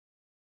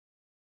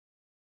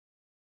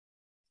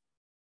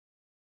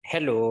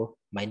Hello,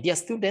 my dear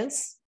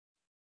students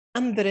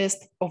and the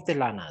rest of the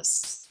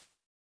learners.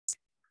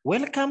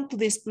 Welcome to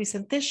this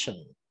presentation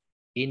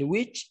in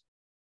which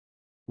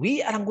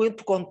we are going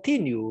to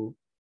continue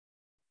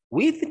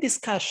with the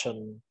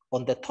discussion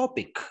on the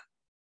topic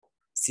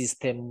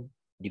system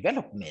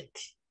development.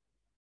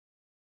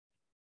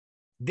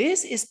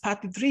 This is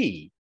part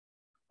 3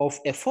 of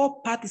a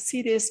 4-part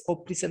series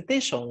of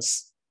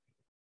presentations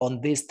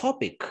on this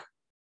topic,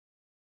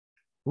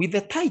 with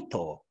the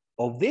title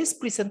of this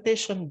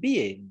presentation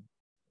being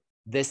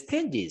The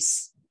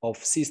Stages of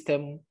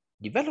System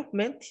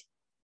Development,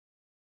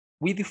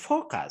 with the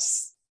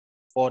focus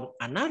on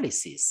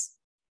analysis,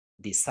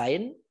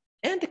 design,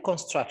 and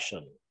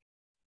construction.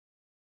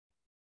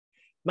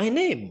 My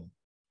name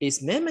is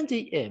Mehman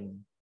JM,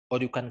 or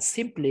you can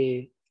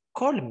simply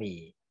call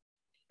me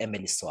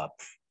Emily Swap.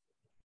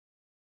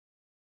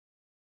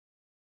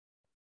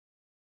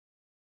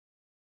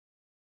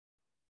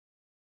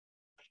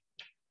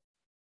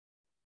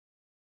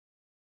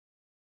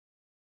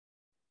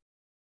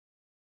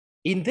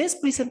 In this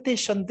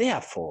presentation,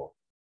 therefore,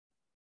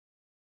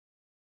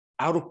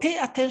 I will pay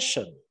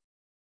attention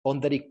on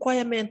the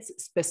requirements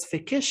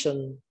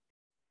specification,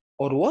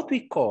 or what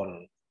we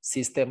call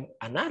system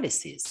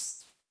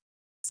analysis.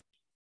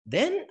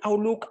 Then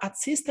I'll look at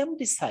system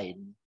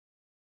design,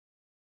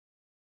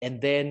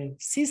 and then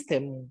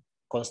system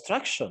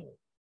construction.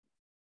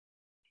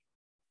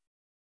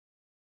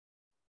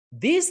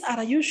 These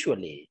are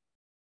usually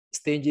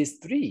stages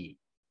 3,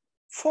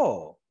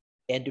 4,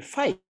 and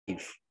 5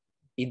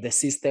 in the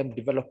system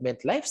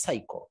development life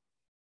cycle.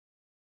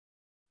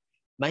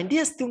 My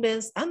dear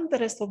students and the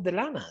rest of the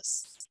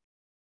learners,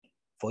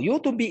 for you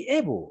to be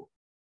able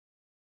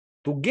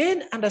to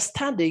gain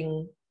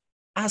understanding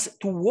as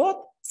to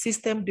what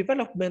system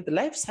development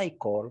life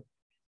cycle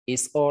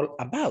is all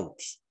about,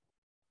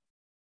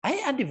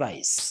 I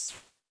advise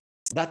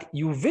that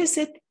you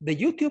visit the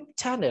YouTube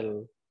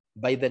channel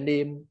by the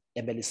name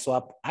Emily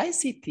Swap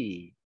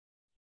ICT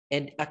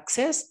and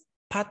access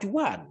part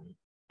 1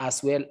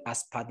 as well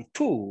as part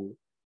 2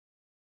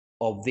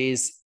 of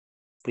this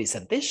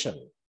presentation.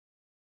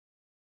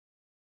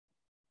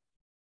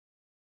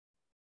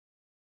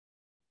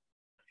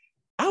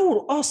 I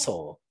will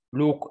also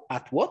look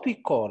at what we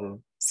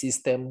call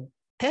system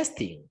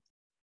testing,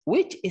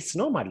 which is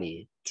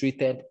normally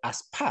treated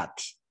as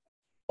part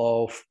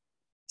of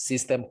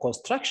system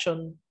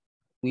construction,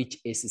 which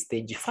is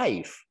stage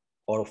 5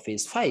 or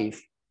phase 5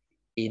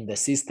 in the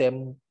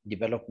system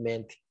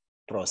development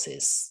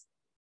process.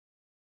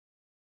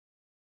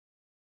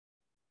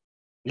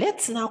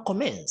 Let's now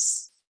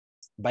commence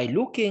by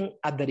looking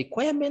at the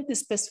requirement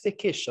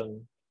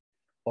specification,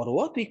 or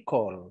what we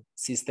call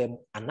system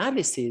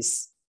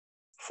analysis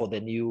for the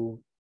new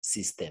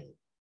system.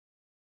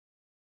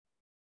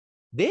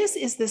 This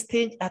is the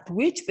stage at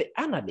which the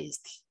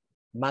analyst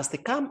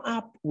must come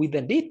up with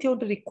the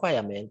detailed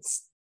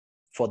requirements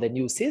for the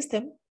new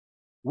system,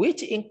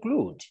 which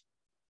include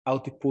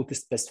output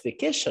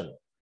specification,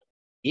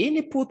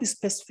 input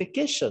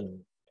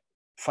specification,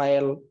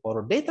 file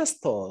or data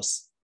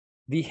stores,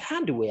 the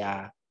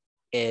hardware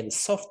and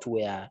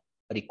software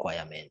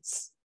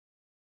requirements.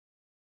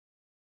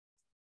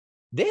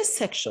 This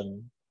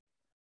section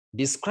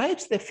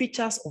describes the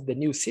features of the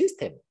new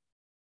system.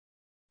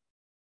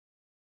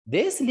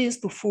 This leads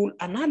to full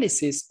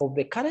analysis of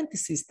the current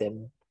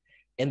system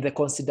and the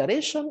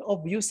consideration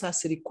of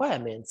users'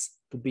 requirements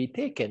to be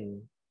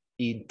taken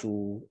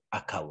into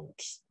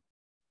account.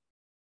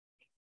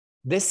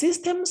 The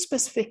system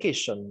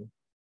specification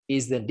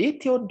is the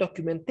detailed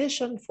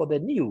documentation for the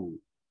new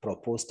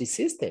proposed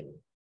system.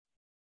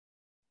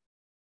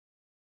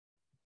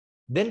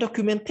 The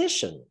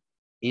documentation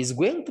is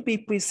going to be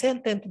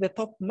presented to the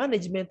top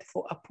management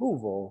for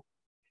approval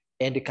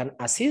and can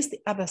assist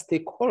other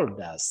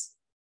stakeholders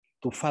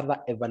to further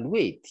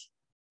evaluate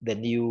the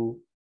new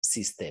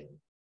system.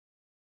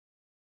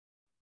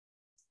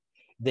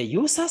 The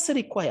user's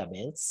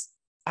requirements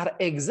are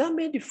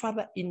examined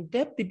further in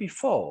depth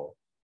before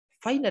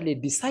finally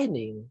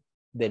designing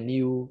the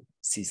new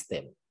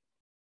system.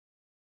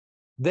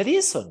 The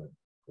reason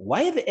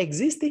why the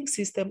existing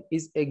system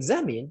is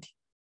examined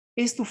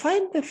is to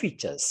find the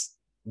features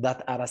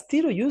that are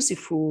still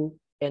useful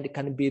and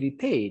can be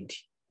retained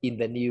in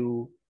the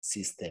new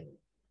system.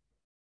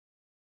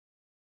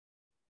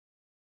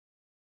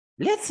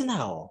 Let's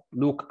now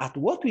look at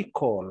what we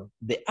call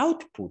the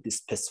output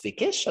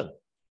specification.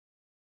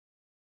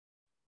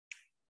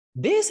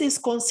 This is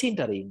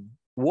considering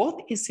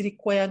what is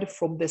required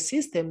from the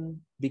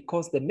system,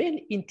 because the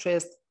main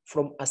interest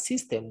from a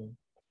system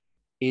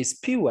is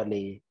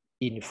purely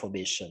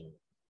information.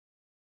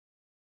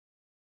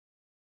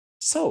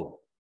 So,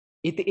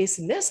 it is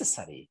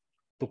necessary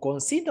to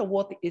consider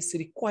what is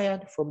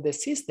required from the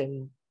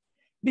system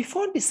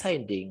before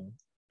deciding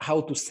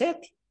how to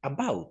set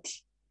about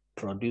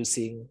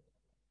producing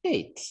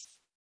it.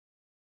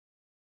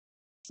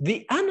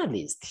 The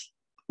analyst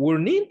will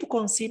need to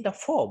consider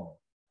form,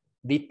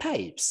 the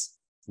types,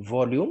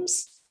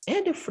 volumes,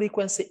 and the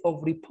frequency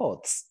of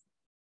reports,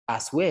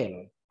 as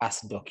well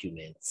as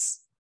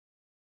documents.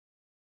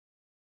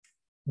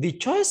 The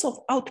choice of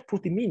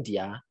output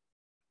media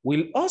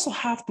will also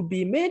have to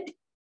be made,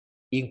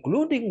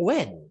 including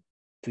when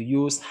to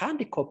use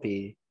hand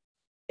copy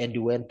and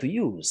when to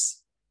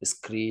use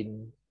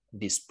screen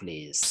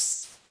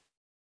displays.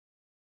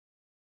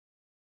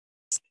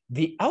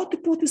 The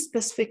output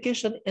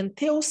specification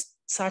entails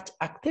such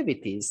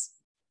activities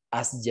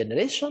as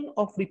generation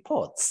of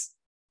reports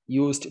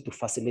used to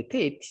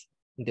facilitate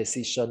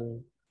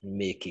decision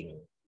making.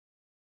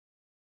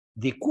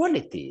 The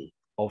quality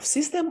of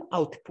system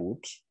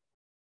output,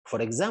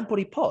 for example,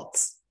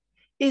 reports,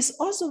 is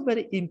also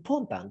very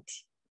important,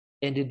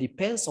 and it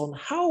depends on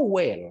how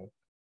well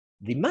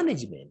the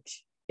management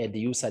and the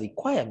user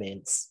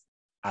requirements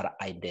are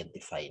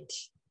identified.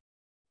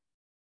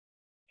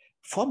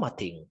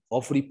 Formatting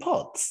of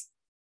reports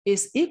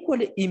is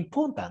equally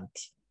important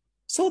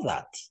so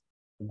that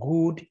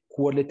good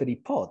quality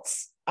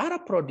reports are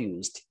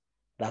produced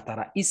that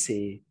are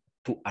easy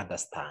to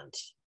understand.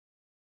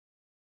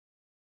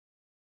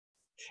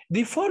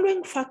 The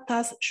following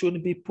factors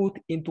should be put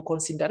into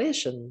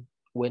consideration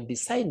when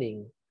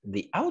designing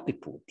the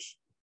output.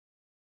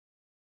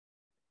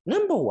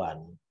 Number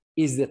one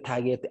is the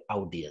target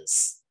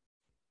audience.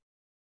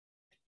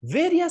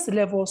 Various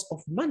levels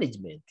of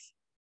management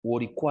will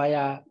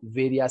require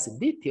various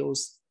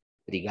details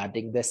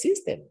regarding the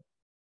system.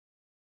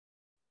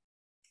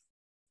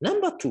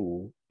 Number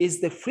two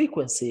is the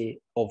frequency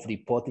of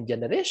report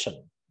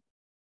generation.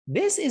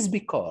 This is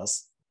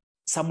because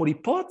some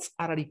reports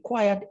are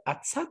required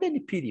at certain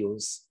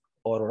periods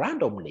or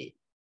randomly.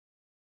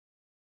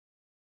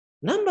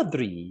 Number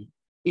three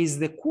is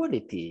the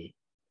quality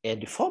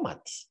and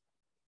format.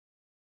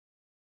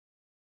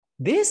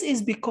 This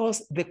is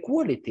because the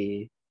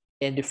quality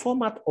and the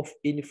format of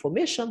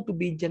information to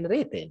be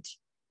generated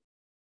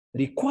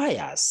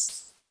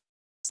requires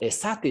a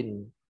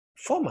certain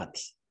format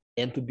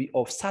and to be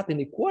of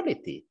certain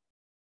quality.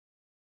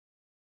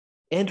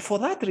 And for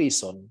that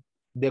reason,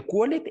 the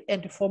quality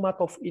and format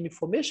of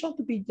information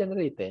to be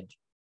generated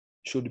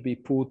should be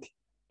put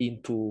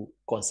into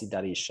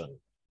consideration.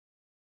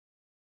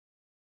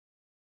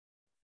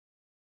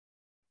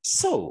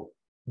 So,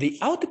 the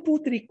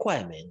output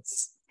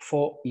requirements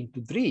fall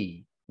into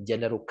three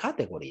general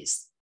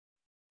categories.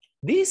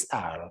 These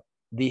are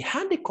the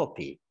hand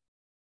copy,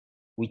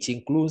 which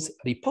includes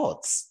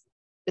reports,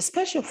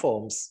 special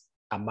forms,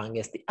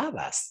 amongst the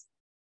others.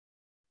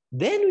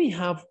 Then we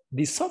have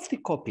the soft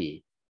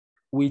copy,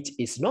 which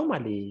is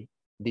normally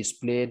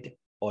displayed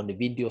on the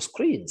video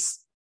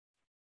screens.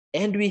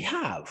 And we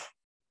have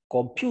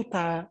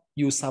computer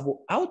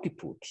usable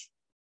output.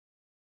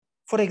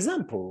 For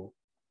example,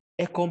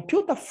 a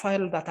computer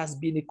file that has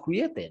been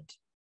created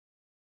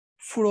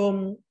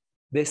from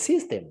the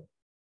system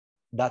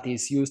that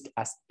is used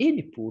as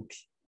input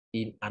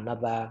in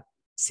another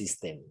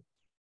system.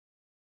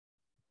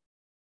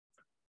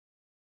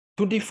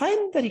 To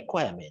define the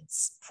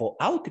requirements for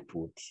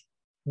output,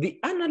 the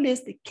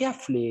analyst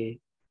carefully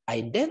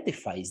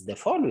identifies the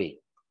following.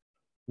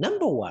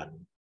 Number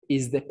one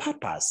is the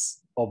purpose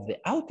of the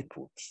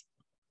output.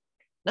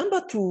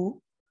 Number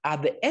two are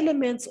the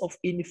elements of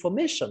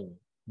information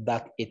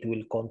that it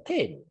will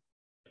contain.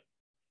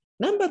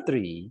 Number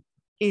three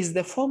is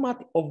the format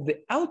of the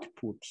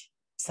output,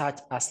 such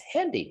as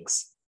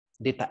headings,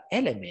 data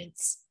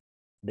elements,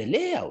 the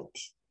layout,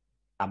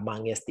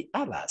 amongst the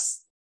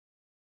others.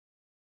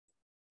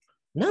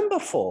 Number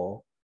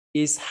four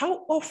is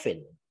how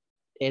often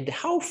and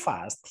how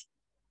fast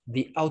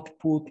the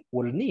output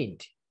will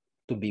need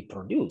to be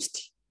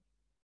produced.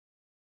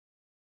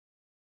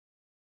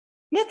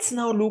 Let's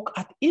now look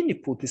at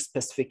input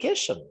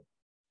specification.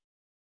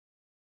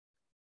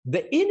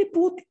 The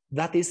input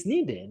that is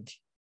needed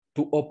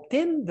to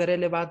obtain the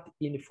relevant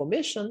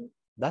information,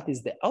 that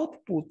is the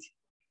output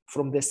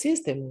from the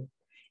system,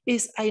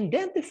 is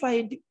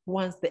identified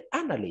once the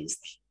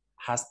analyst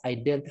has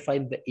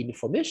identified the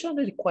information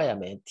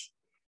requirement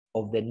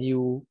of the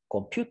new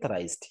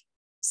computerized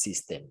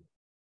system.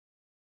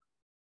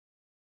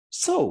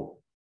 So,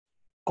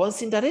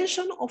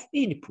 consideration of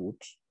input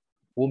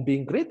will be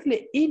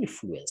greatly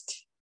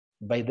influenced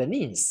by the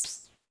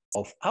needs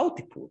of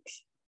output.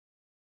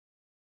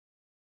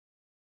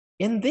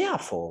 And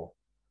therefore,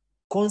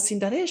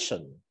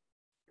 consideration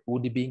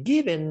would be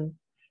given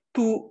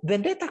to the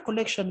data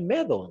collection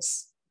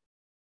methods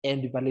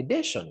and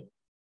validation,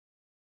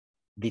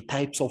 the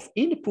types of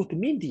input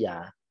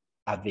media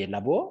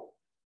available,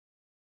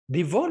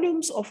 the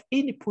volumes of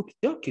input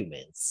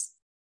documents,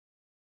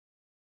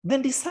 the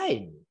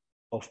design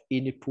of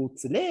input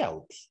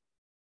layout.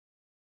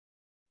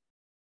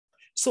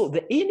 So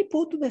the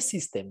input to the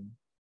system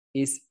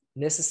is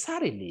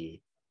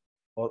necessary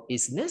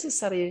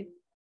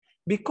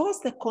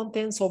because the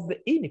contents of the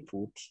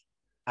input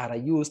are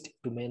used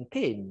to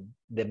maintain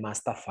the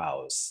master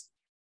files.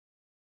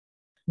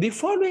 The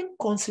following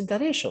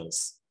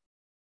considerations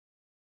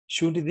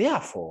should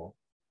therefore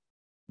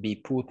be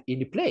put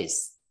in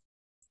place,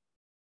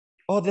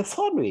 or the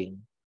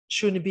following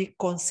should be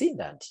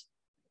considered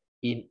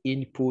in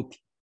input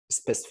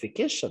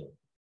specification.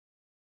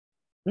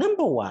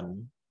 Number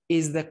one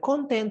is the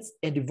contents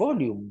and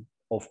volume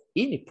of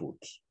input.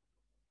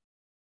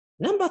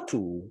 Number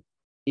 2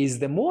 is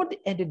the mode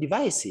and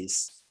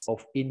devices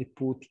of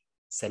input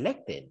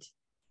selected.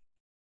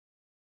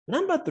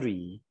 Number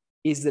 3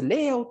 is the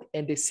layout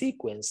and the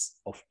sequence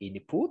of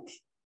input.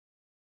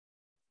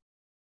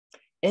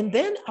 And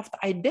then after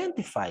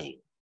identifying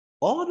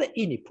all the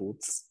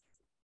inputs,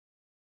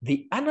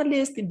 the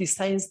analyst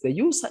designs the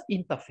user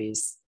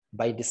interface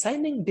by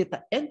designing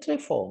data entry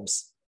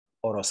forms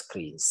or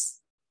screens.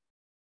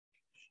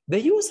 The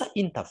user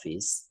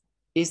interface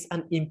is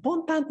an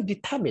important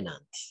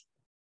determinant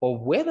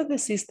of whether the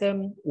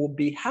system will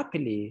be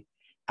happily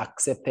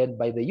accepted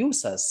by the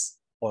users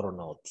or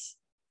not.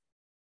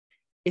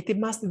 It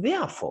must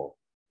therefore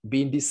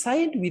be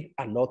designed with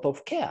a lot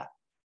of care.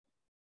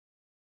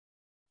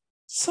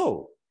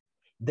 So,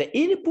 the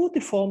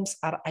input forms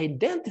are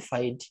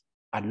identified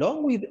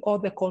along with all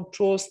the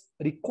controls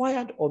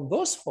required on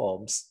those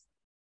forms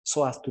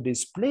so as to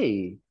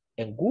display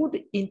a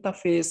good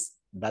interface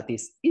that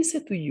is easy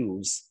to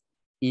use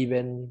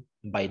even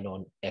by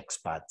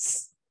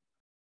non-experts.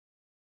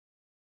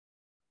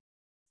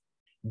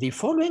 The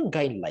following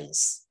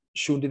guidelines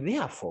should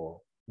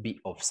therefore be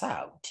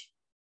observed.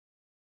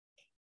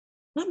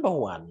 Number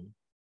 1,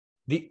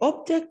 the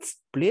objects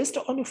placed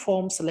on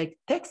forms like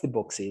text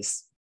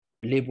boxes,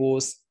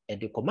 labels,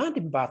 and the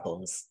command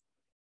buttons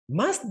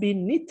must be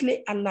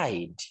neatly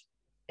aligned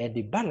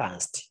and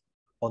balanced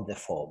on the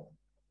form.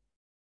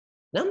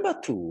 Number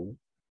 2,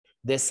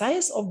 the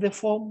size of the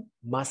form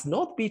must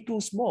not be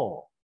too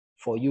small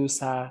for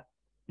user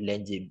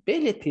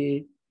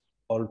legibility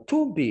or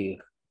too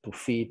big to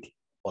fit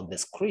on the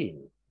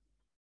screen.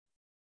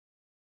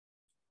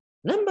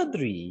 Number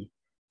 3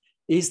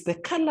 is the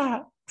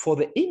color for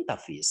the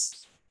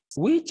interface,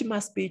 which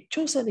must be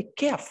chosen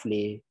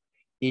carefully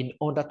in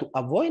order to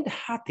avoid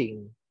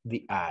hurting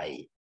the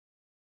eye.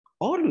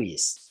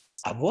 Always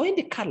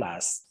avoid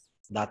colors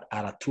that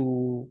are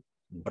too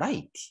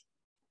bright.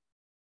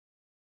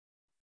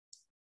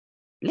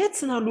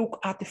 Let's now look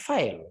at the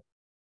file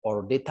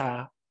or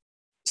data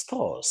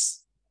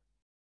stores.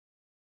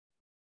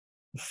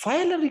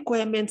 File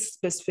requirements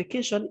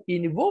specification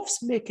involves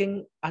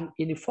making an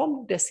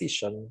informed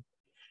decision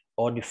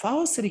on the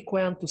files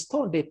required to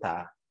store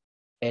data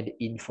and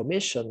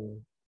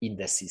information in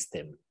the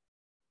system.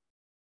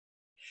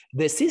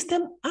 The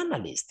system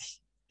analyst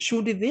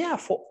should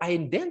therefore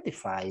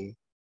identify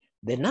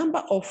the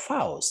number of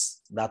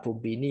files that will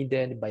be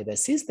needed by the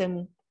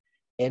system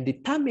and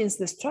determines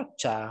the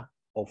structure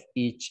of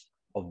each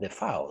of the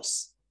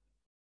files.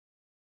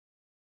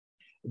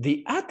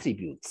 The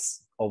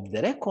attributes of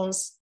the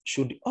records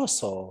should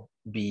also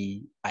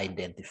be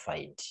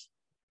identified.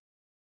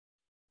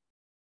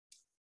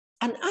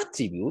 An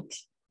attribute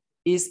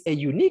is a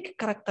unique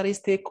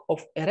characteristic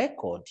of a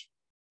record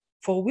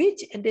for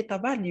which a data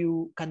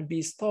value can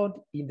be stored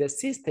in the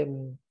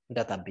system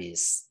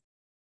database.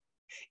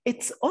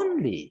 It's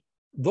only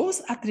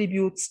those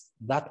attributes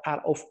that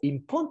are of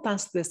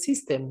importance to the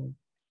system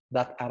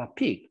that are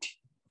picked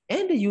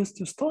and used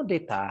to store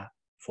data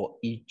for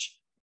each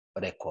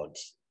record.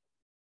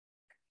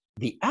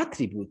 The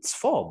attributes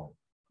form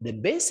the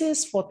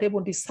basis for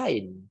table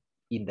design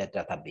in the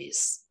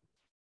database.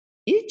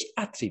 Each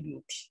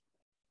attribute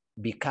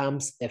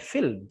becomes a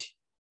field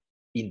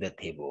in the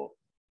table.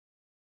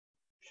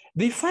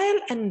 The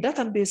file and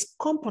database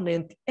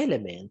component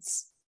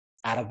elements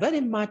are very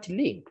much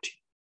linked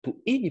to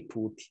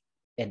input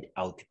and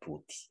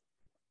output.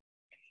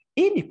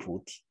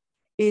 Input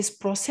is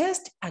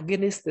processed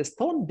against the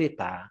stored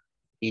data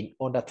in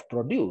order to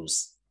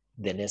produce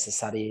the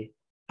necessary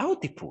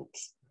output.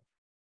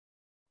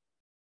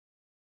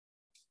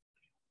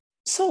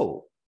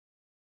 So,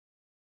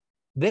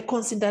 the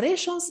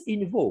considerations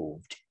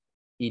involved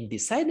in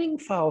designing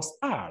files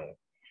are: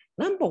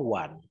 number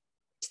 1,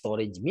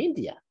 storage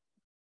media.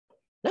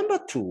 Number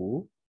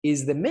 2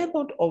 is the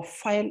method of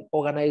file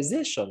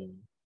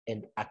organization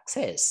and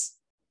access.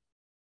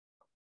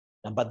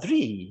 Number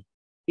 3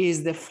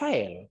 is the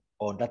file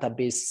or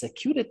database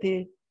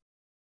security.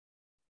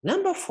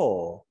 Number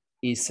 4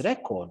 is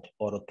record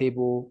or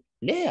table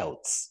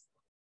layouts.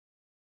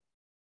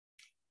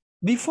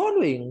 The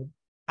following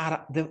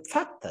are the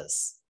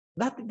factors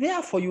that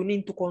therefore you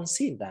need to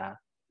consider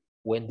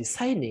when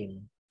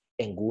designing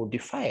a good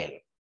file.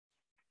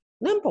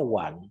 Number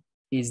 1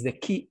 is the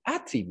key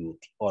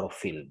attribute or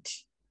field.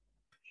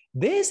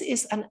 This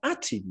is an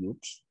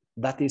attribute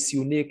that is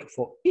unique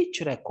for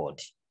each record,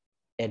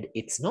 and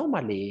it's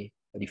normally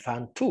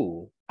referred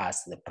to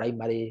as the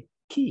primary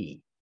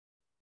key.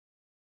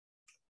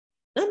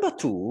 Number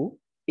 2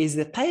 is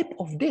the type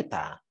of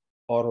data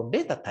or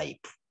data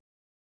type.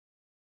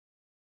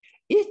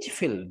 Each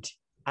field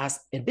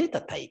has a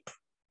data type.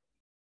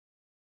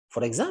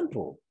 For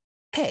example,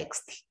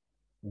 text,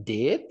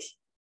 date,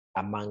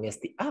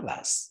 amongst the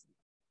others.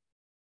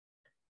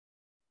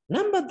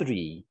 Number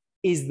 3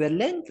 is the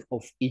length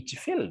of each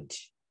field.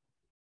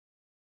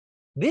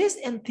 This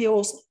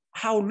entails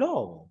how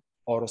long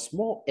or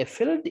small a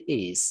field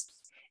is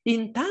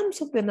in terms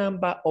of the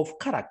number of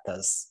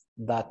characters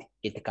that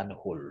it can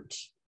hold.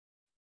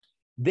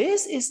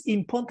 This is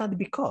important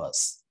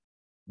because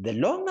the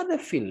longer the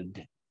field,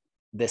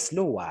 the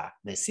slower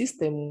the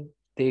system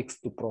takes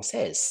to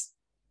process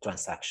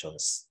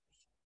transactions.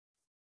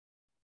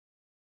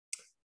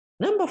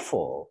 Number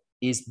 4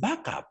 is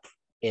backup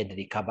and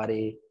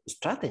recovery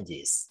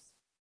strategies.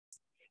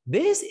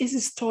 This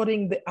is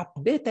storing the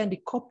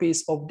updated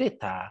copies of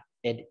data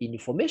and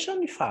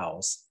information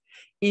files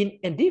in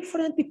a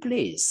different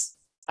place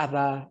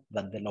other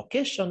than the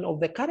location of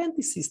the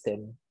current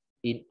system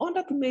in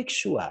order to make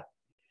sure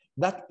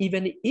that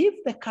even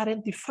if the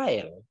current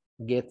file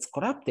gets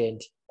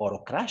corrupted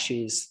or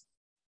crashes,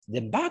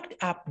 the backed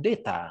up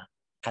data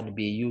can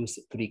be used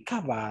to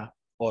recover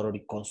or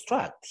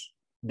reconstruct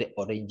the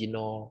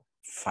original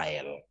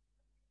file.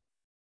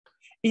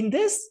 In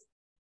this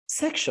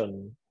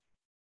section,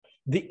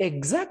 the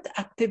exact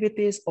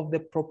activities of the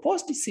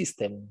proposed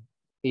system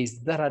is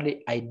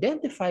thoroughly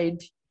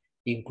identified,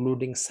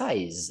 including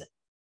size,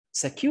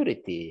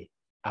 security,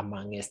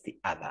 amongst the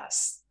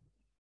others.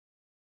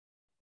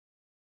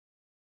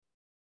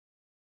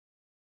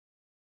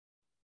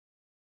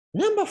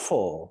 Number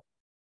 4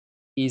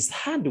 is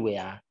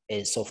hardware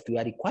and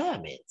software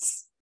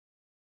requirements.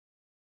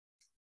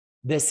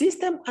 The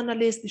system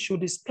analyst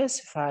should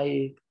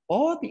specify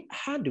all the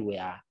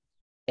hardware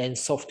and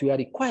software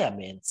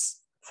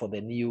requirements for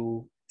the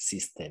new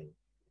system.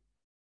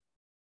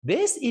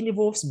 This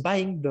involves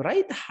buying the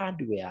right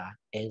hardware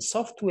and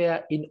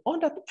software in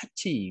order to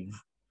achieve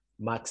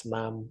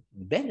maximum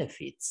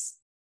benefits.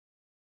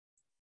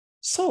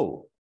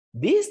 So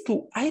these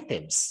two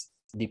items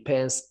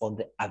depends on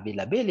the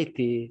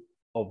availability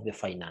of the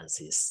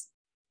finances.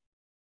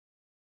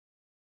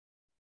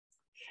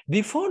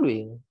 The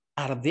following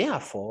are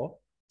therefore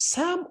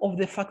some of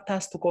the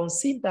factors to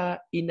consider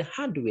in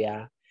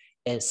hardware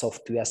and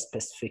software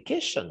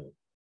specification.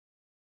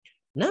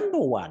 Number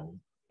 1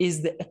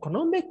 is the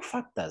economic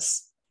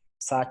factors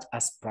such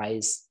as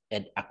price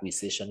and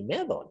acquisition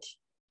method.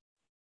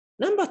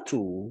 Number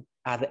 2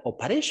 are the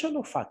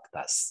operational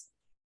factors.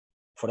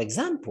 For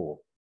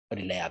example,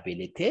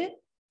 reliability,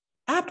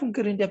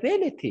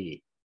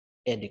 upgradability,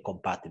 and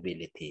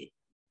compatibility.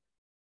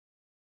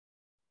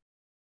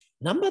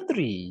 Number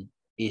 3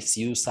 is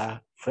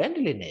user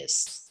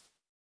friendliness.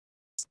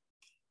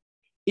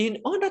 In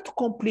order to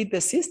complete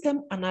the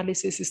system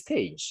analysis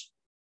stage,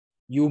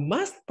 you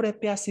must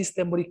prepare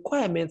system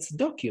requirements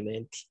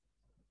document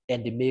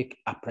and make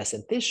a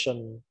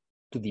presentation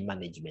to the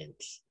management.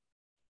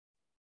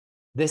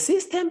 The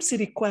system's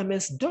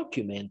requirements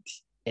document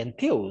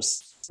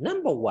entails,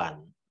 number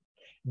 1,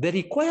 the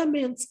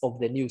requirements of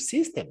the new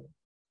system.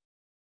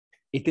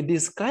 It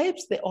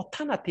describes the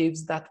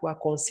alternatives that were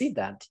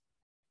considered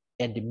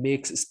and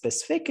makes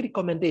specific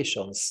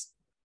recommendations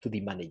to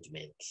the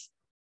management.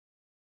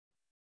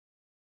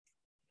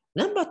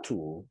 Number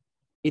 2,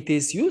 it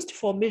is used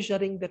for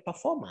measuring the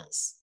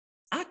performance,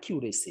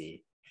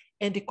 accuracy,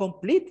 and the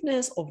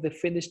completeness of the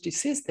finished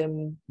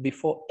system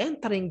before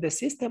entering the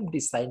system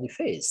design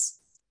phase.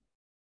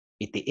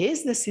 It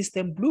is the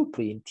system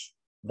blueprint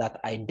that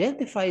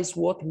identifies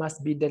what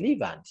must be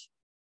delivered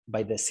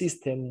by the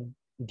system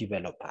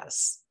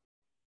developers.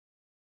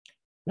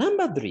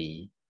 Number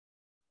 3,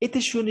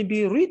 it should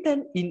be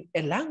written in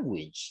a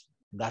language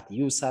that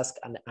users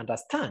can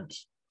understand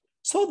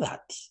so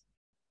that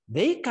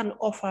they can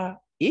offer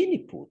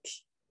input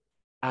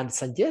and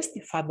suggest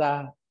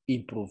further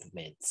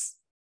improvements.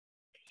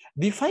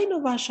 The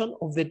final version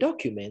of the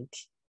document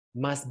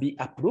must be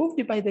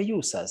approved by the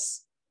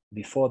users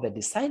before the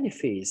design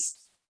phase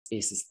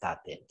is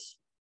started.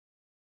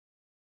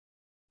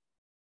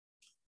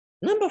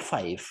 Number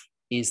 5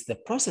 is the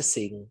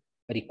processing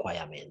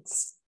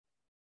requirements.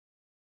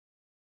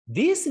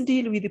 These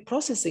deal with the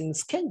processing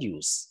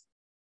schedules.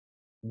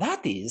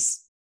 That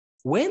is,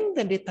 when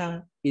the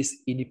data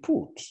is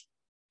input,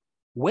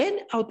 when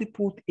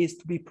output is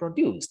to be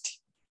produced,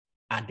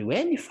 and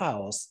when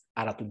files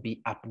are to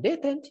be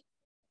updated,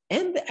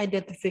 and the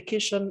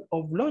identification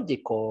of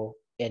logical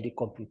and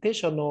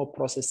computational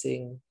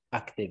processing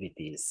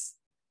activities.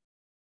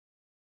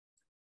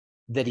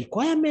 The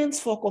requirements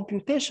for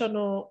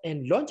computational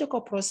and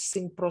logical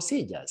processing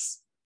procedures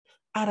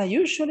are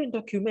usually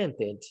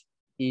documented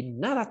in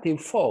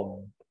narrative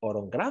form or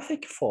on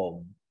graphic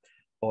form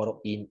or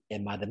in a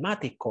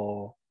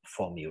mathematical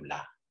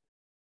formula.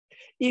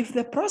 If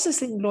the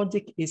processing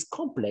logic is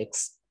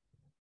complex,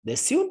 the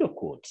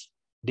pseudocode,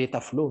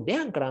 data flow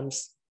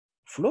diagrams,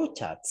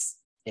 flowcharts,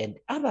 and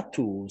other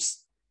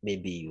tools may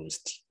be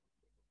used.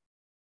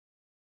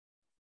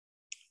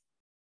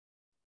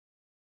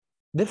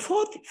 The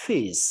 4th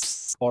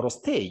phase or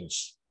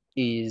stage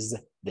is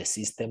the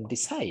system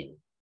design.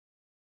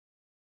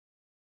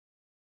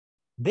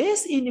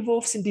 This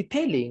involves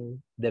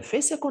detailing the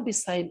physical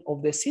design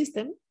of the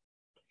system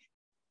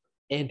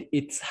and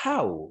it's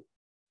how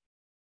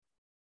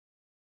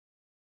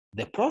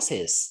the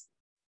process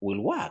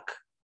will work.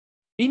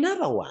 In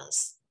other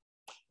words,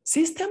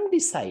 system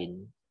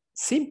design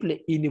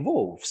simply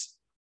involves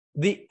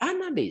the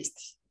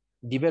analyst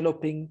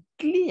developing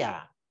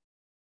clear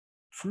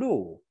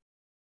flow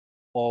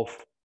of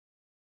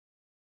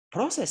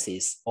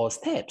processes or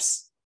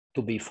steps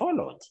to be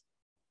followed.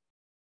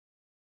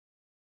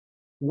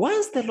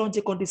 Once the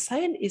logical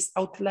design is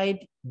outlined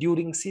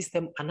during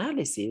system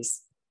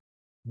analysis,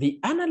 the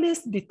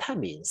analyst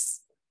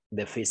determines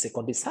the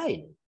physical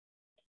design,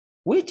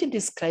 which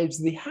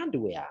describes the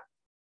hardware,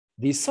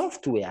 the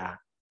software,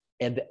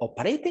 and the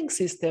operating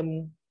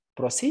system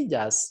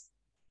procedures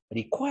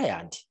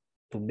required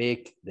to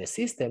make the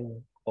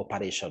system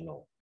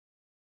operational.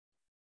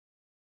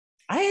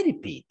 I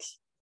repeat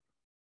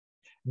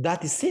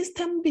that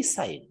system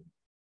design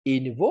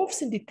involves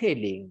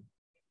detailing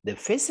the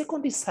physical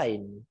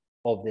design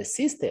of the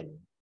system,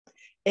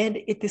 and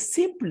it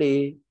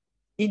simply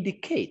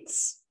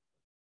indicates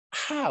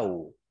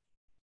how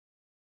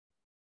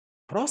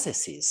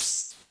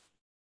processes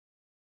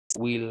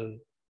will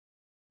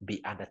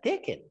be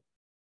undertaken.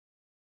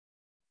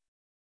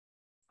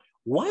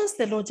 Once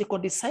the logical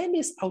design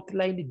is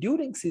outlined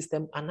during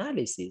system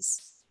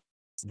analysis,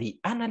 the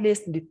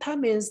analyst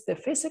determines the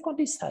physical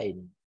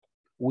design,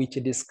 which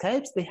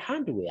describes the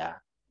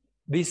hardware,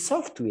 the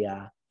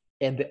software,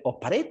 and the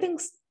operating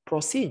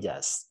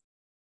procedures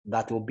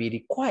that will be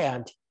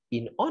required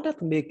in order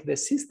to make the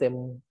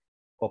system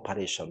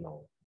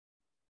operational.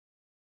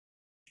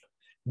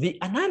 The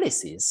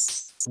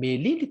analysis may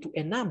lead to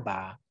a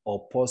number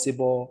of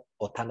possible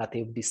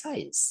alternative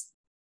designs.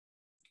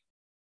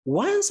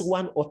 Once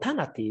one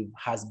alternative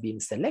has been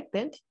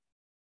selected,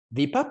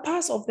 the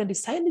purpose of the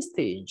design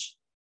stage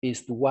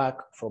is to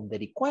work from the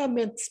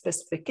requirement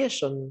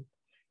specification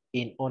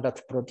in order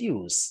to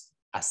produce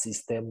a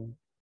system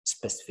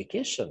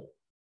specification.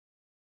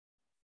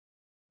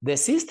 The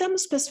system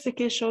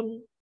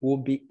specification will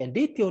be a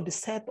detailed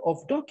set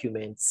of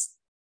documents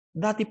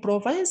that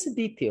provides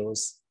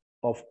details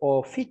of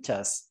all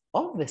features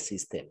of the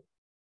system.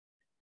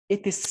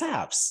 It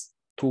serves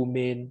two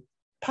main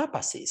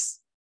purposes.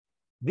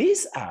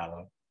 These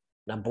are,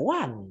 number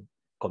one,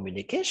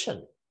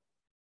 communication.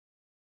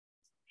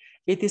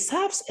 It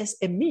serves as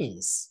a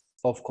means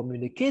of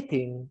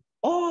communicating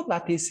all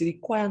that is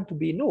required to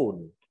be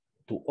known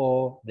to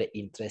all the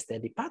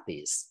interested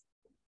parties.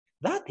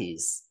 That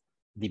is,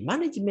 the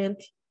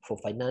management for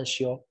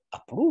financial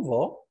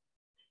approval,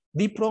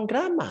 the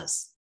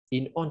programmers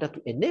in order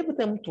to enable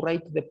them to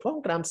write the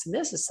programs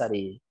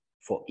necessary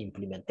for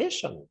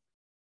implementation,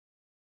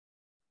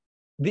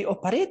 the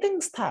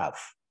operating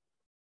staff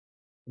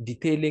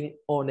detailing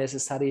all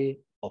necessary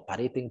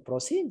operating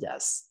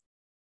procedures,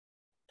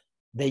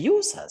 the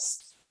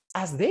users,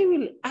 as they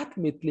will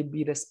ultimately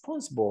be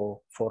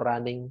responsible for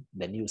running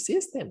the new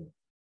system.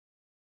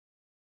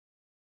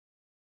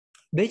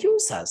 The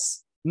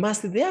users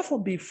must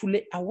therefore be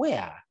fully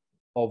aware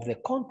of the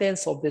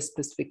contents of the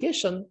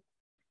specification,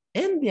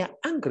 and their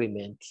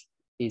agreement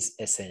is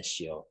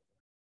essential.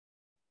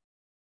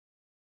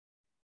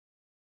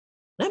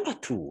 Number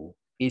two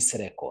is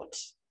record.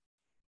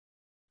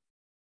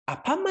 A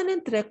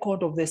permanent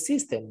record of the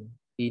system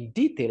in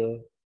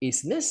detail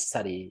is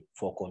necessary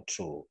for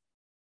control.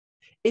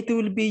 It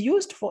will be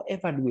used for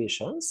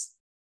evaluations,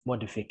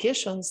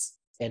 modifications,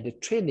 and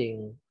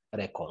training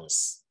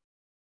records.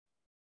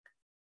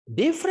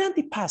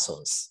 Different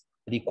persons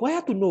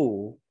require to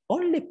know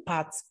only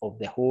parts of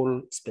the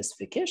whole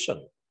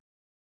specification.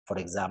 For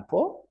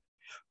example,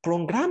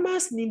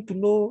 programmers need to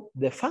know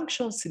the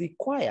functions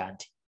required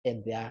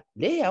and their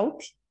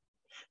layout,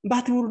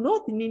 but will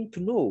not need to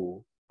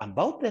know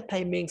about the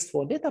timings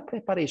for data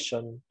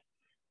preparation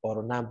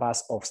or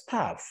numbers of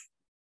staff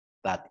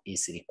that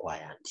is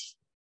required.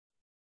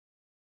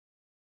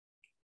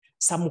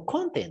 Some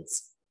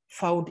contents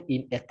found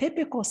in a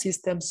typical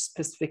system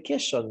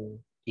specification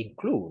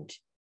include,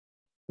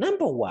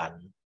 number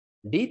one,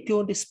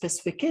 detailed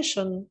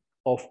specification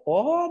of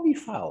all the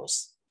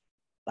files,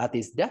 that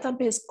is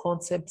database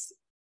concepts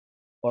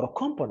or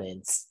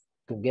components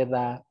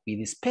together with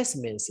the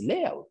specimens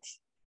layout,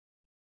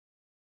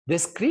 the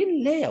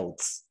screen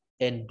layouts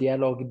and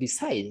dialog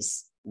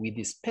designs with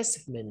the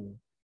specimen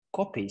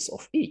copies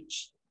of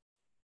each.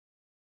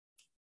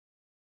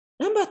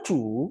 Number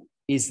two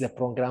is the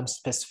program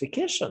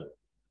specification.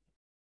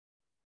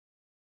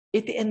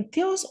 It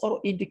entails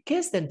or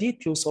indicates the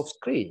details of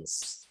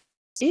screens,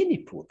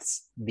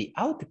 inputs, the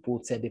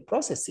outputs, and the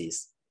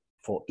processes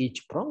for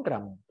each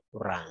program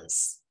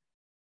runs,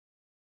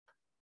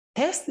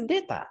 test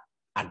data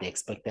and the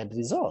expected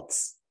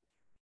results,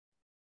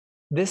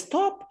 the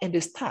stop and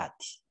the start,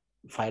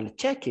 file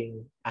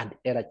checking and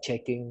error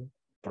checking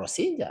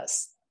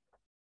procedures.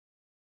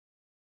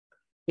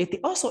 It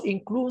also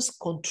includes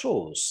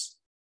controls,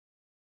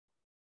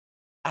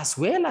 as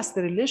well as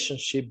the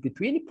relationship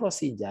between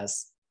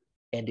procedures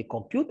and the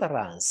computer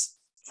runs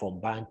for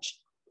batch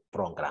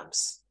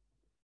programs.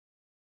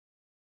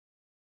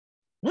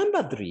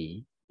 Number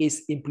three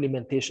is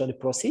implementation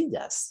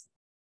procedures.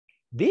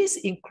 These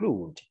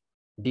include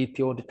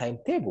detailed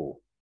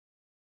timetable,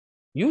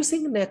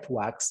 using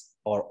networks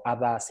or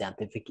other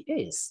scientific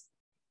aids,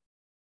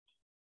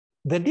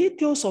 the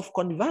details of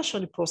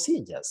conversion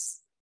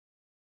procedures,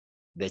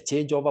 the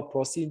changeover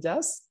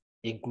procedures,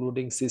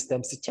 including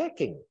systems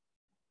checking.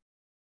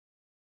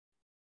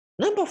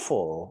 Number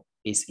 4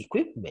 is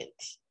equipment.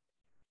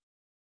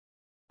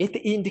 It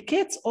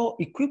indicates all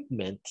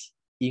equipment,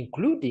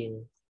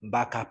 including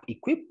backup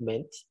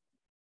equipment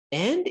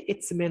and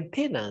its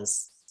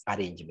maintenance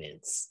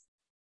arrangements.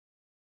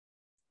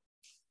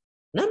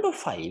 Number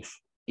 5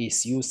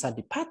 is user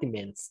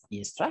department's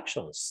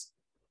instructions.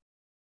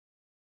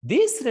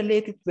 This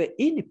related to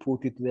the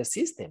input to the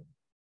system,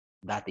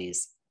 that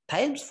is,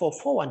 times for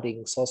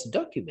forwarding source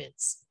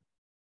documents.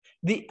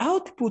 The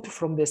output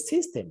from the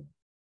system,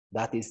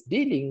 that is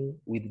dealing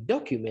with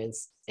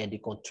documents and the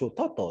control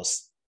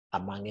totals,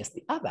 amongst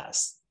the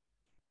others.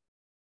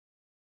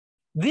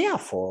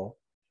 Therefore,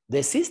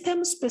 the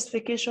system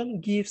specification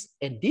gives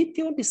a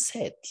detailed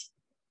set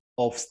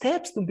of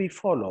steps to be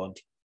followed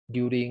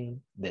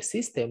during the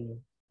system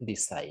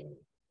design.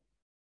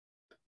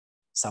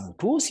 Some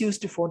tools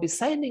used for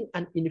designing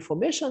an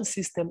information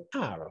system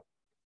are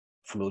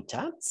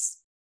flowcharts,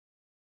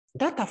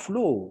 data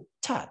flow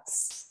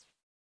charts,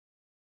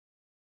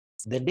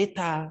 the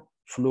data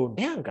flow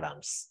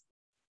diagrams,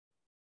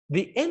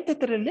 the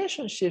entity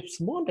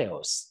relationships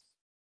models,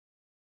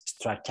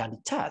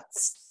 structured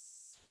charts.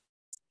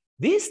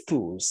 These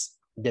tools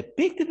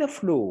depict the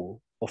flow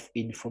of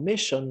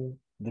information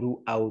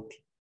throughout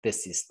the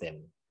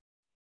system.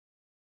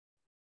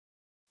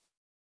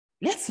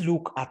 Let's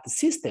look at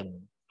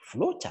system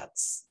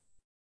flowcharts.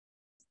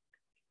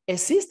 A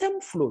system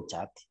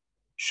flowchart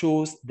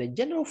shows the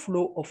general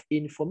flow of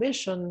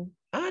information,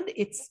 and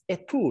it's a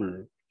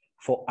tool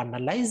for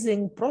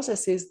analyzing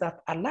processes that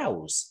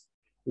allows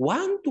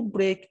one to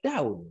break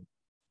down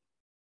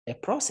a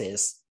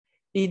process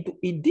into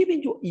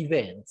individual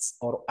events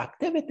or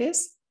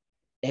activities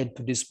and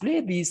to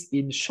display these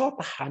in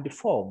shorthand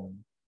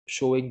form,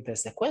 showing the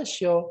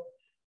sequential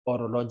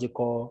or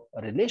logical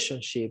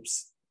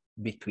relationships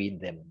between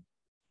them.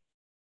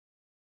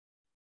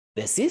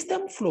 The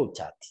system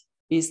flowchart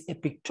is a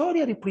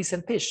pictorial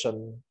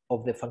representation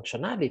of the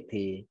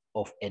functionality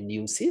of a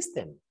new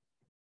system.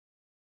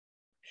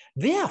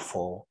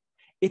 Therefore,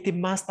 it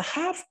must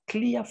have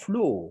clear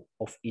flow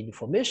of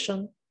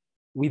information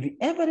with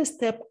every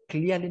step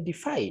clearly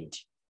defined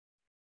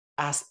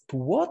as to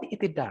what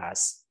it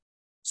does,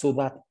 so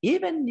that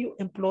even new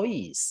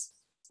employees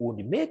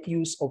would make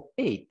use of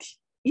it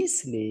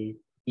easily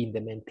in the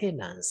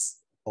maintenance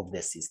of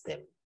the system.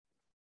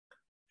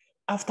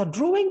 After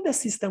drawing the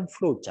system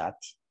flowchart,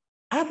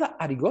 other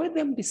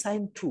algorithm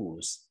design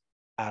tools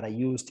are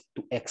used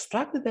to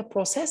extract the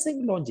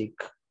processing logic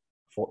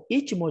for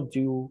each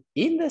module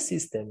in the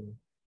system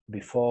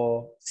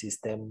before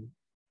system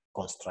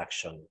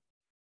construction.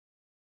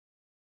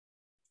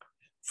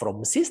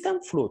 From system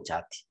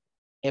flowchart,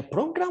 a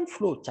program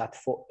flowchart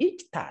for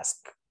each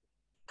task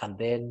can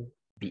then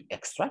be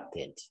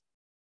extracted.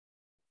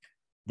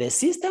 The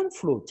system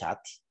flowchart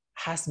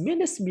has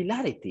many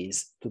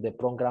similarities to the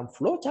program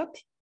flowchart,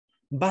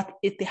 but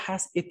it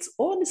has its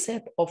own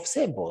set of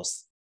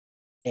symbols,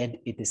 and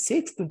it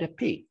seeks to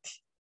depict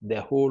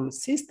the whole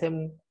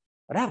system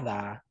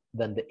rather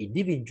than the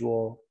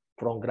individual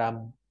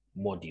program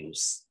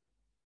modules.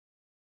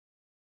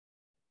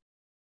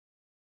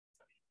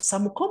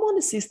 Some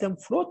common system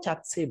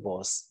flowchart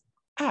symbols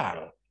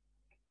are: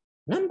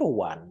 number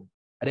 1,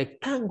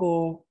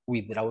 rectangle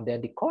with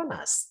rounded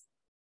corners.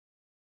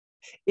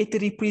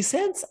 It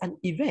represents an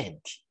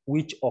event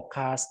which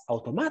occurs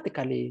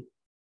automatically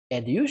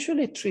and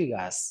usually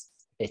triggers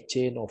a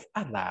chain of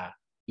other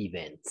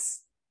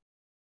events.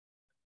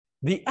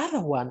 The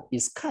other one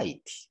is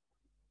kite.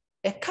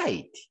 A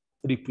kite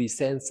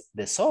represents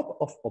the sort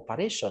of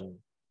operation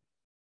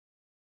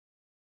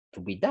to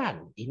be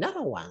done. In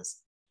other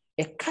words,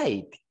 a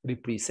kite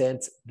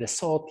represents the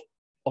sort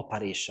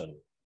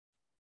operation.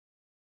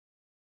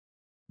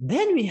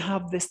 Then we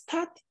have the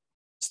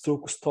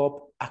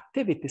start/stop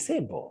activity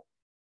symbol.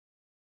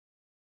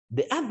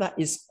 The other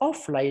is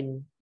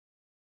offline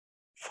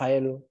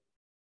file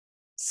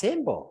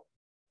symbol.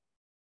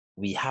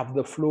 We have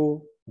the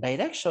flow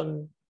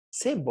direction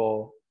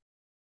symbol,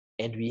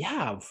 and we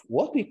have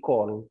what we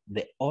call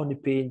the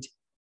on-page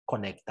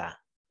connector.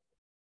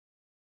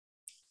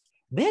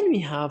 Then we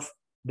have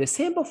the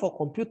symbol for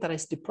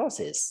computerized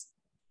process,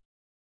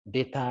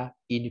 data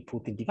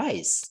input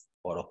device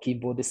or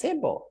keyboard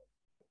symbol,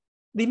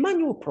 the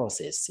manual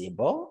process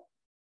symbol,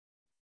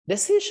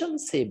 decision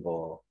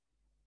symbol,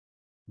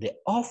 the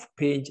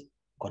off-page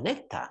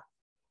connector,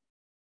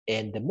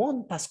 and the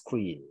monitor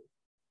screen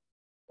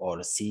or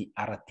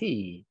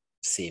CRT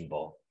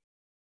symbol.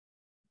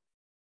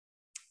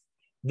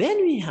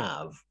 Then we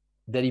have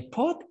the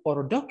report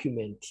or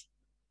document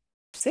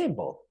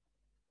symbol,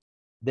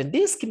 the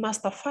disk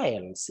master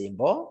file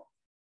symbol,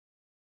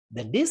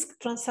 the disk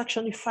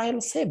transaction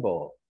file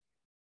symbol,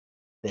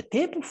 the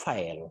tape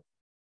file,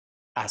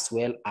 as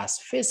well as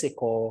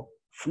physical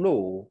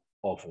flow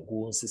of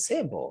goods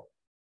symbol.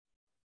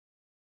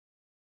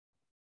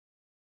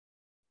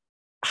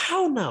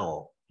 How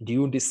now do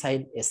you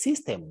design a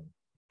system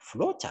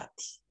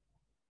flowchart?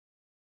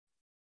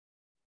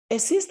 A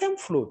system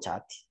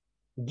flowchart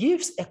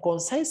gives a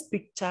concise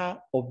picture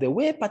of the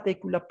way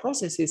particular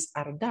processes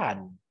are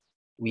done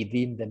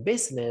within the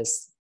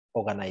business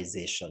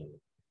organization.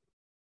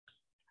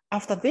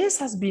 After this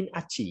has been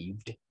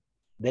achieved,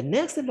 the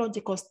next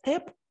logical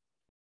step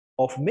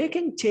of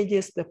making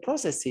changes to the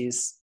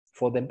processes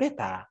for the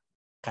better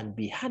can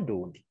be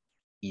handled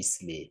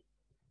easily.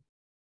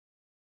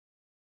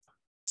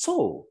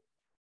 So,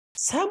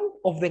 some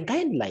of the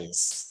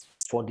guidelines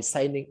for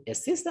designing a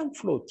system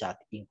flowchart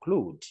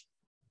include: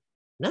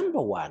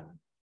 number one,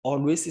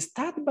 always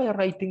start by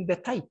writing the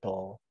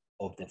title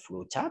of the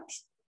flowchart.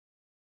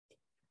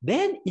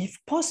 Then, if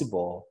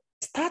possible,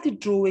 start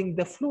drawing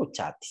the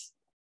flowchart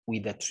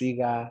with the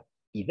trigger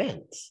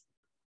event.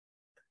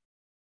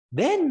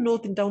 Then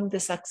note down the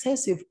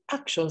successive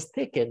actions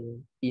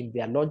taken in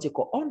their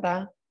logical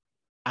order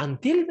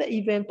until the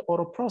event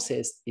or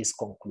process is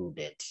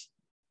concluded.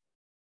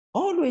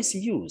 Always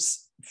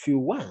use few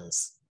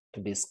ones to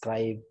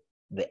describe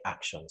the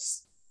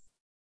actions.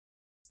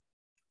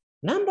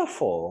 Number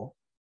four,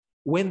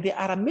 when there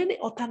are many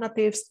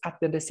alternatives at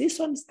the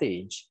decision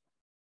stage,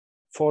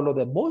 follow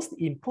the most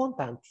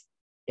important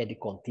and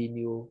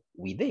continue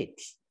with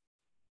it.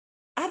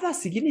 Other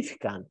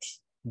significant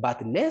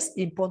but less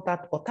important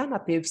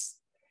alternatives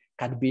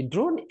can be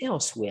drawn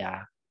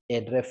elsewhere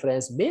and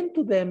reference made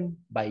to them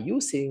by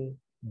using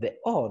the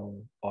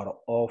on or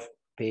off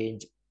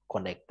page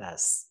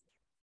connectors.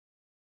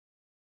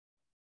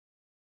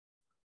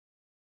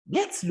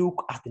 Let's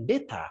look at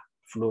data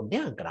flow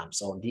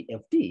diagrams on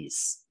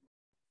DFDs.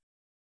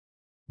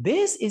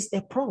 This is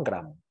a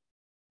program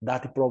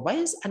that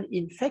provides an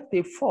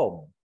effective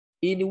form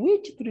in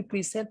which to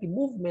represent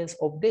movements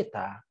of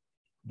data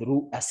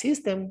through a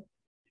system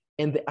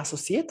and the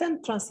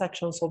associated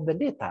transactions of the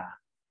data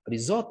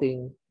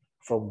resulting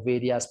from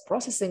various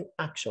processing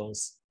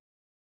actions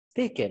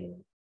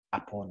taken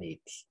upon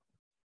it.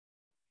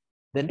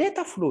 The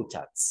data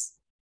flowcharts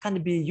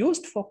can be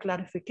used for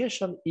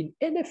clarification in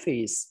any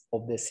phase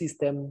of the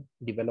system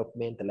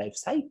development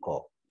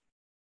lifecycle.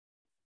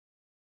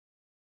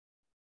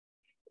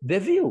 The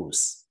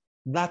views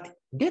that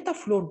data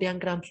flow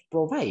diagrams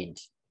provide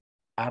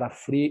are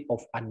free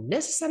of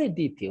unnecessary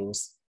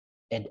details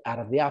and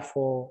are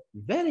therefore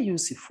very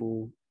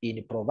useful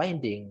in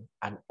providing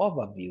an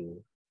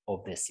overview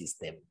of the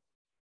system.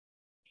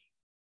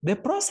 The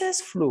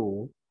process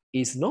flow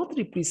is not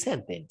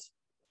represented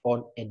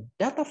on a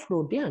data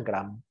flow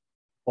diagram,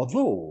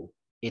 although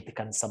it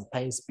can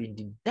sometimes be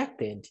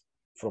deducted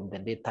from the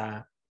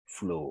data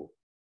flow.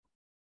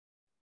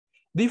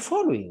 The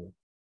following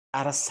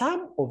are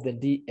some of the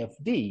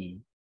DFD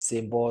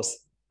symbols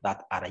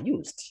that are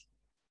used.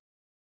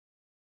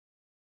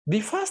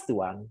 The first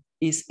one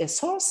is a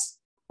source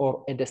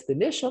or a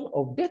destination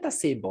of data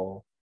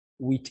symbol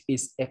which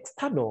is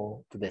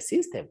external to the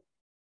system.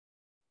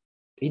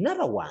 In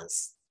other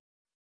words,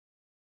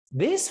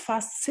 this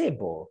first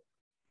symbol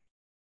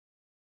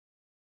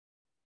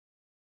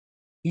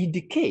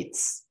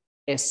indicates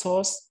a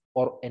source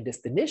or a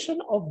destination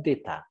of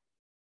data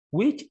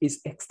which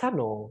is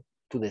external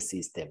to the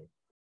system.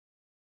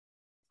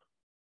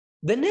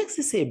 The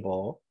next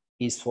symbol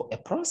is for a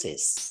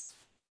process.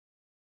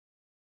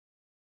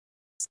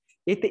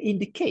 It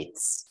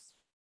indicates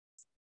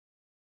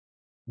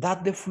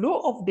that the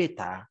flow of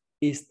data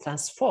is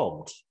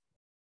transformed,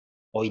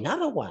 or in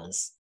other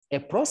words, a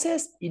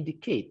process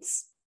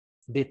indicates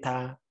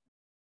data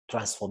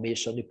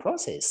transformation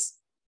process.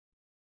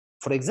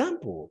 For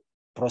example,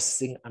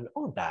 processing an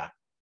order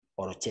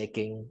or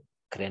checking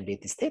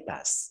credit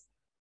status.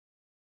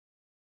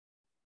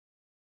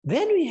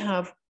 Then we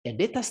have a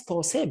data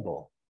store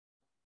symbol.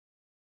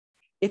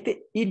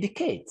 It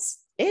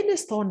indicates any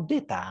stored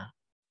data,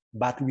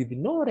 but with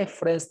no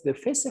reference to the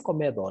physical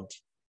method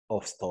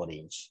of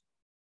storage.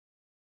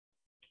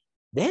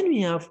 Then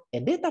we have a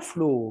data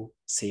flow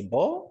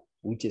symbol,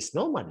 which is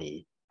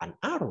normally an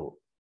arrow.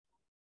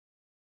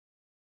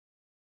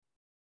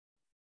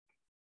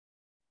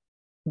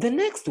 The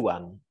next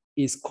one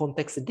is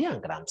context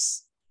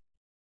diagrams,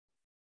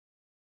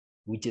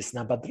 which is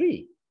number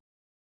 3.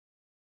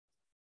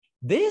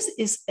 This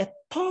is a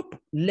top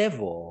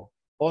level,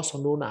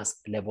 also known as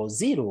level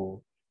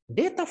 0,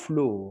 data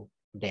flow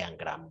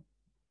diagram.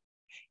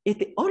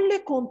 It only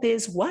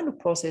contains one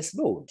process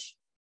node,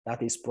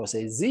 that is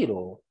process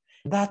 0,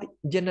 that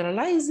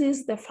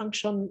generalizes the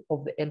function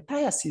of the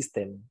entire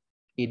system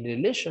in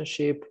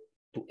relationship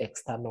to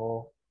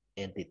external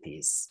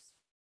entities.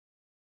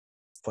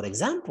 For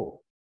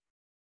example,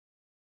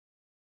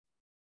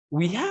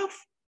 we have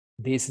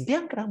this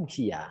diagram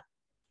here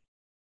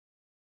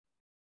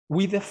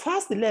with the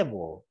first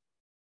level,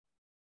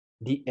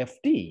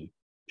 DFD,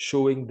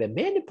 showing the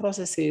main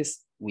processes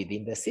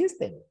within the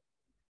system.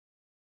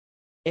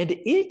 And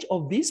each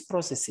of these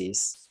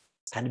processes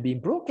can be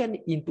broken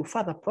into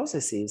further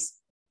processes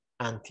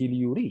until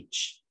you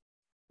reach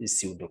the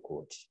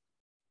pseudocode.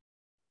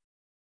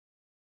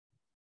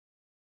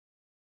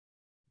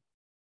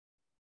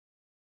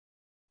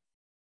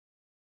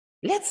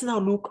 Let's now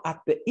look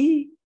at the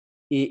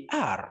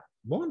EAR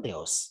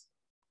models,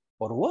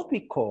 or what we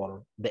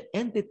call the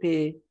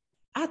entity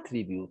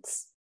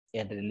attributes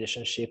and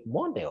relationship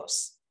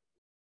models.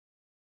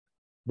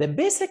 The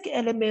basic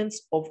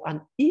elements of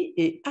an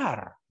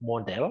EAR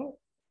model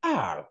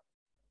are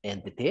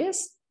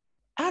entities,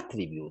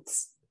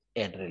 attributes,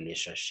 and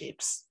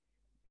relationships.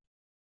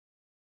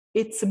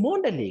 Its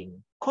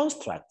modeling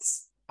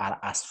constructs are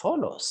as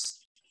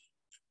follows.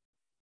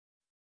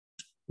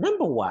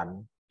 Number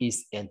one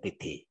is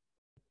entity.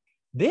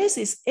 This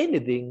is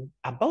anything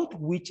about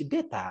which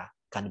data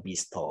can be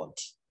stored.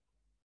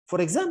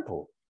 For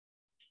example,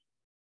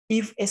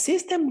 if a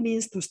system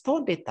needs to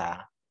store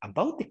data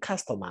about the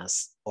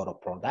customers or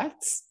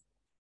products,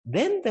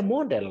 then the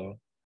model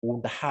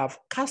would have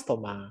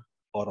customer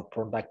or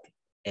product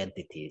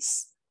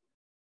entities.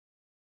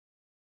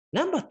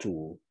 Number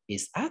two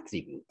is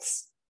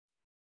attributes.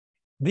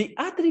 The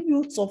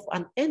attributes of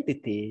an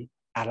entity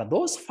are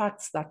those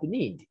facts that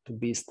need to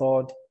be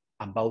stored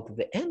about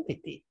the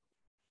entity.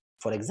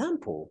 For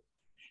example,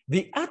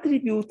 the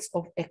attributes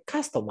of a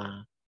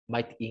customer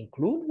might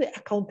include the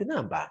account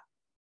number,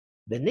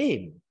 the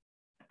name,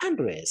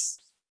 address,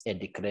 and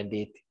the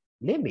credit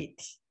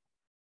limit.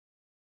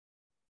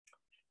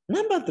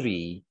 Number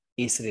three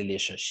is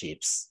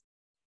relationships.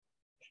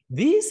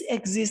 These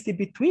exist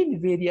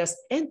between various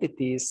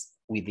entities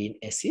within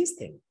a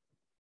system.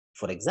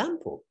 For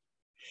example,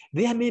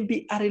 there may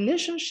be a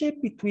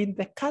relationship between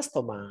the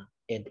customer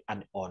and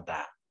an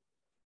order.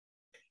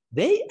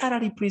 They are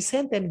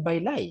represented by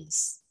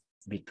lines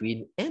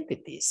between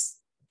entities.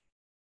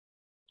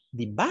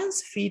 The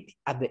bands fit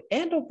at the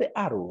end of the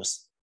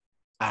arrows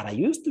are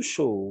used to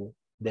show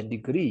the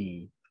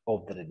degree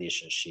of the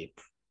relationship.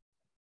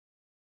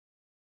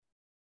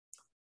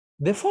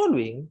 The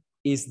following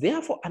is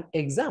therefore an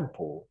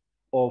example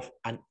of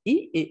an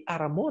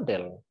EAR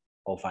model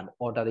of an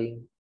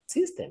ordering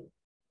system.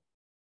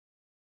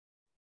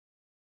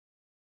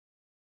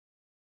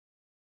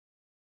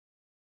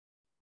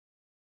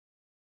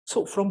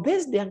 So from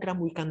this diagram,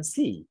 we can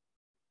see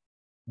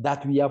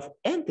that we have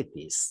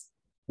entities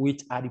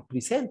which are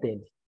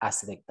represented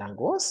as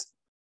rectangles.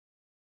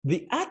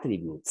 The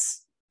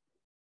attributes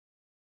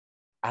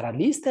are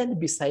listed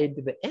beside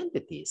the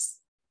entities.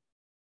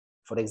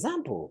 For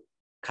example,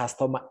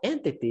 customer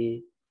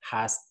entity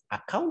has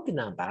account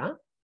number,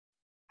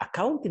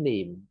 account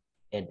name,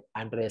 and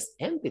address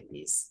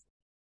entities,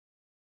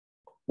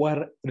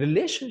 where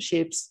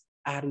relationships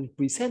are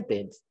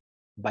represented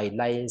by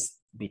lines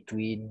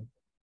between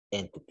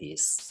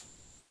entities.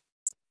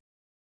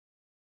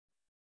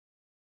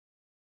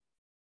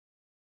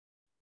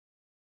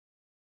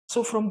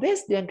 So from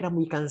this diagram,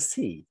 we can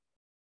see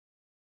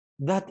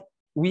that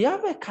we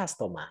have a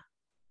customer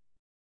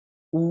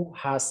who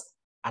has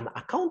an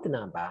account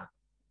number,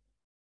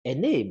 a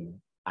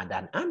name, and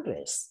an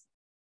address.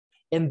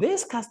 And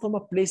this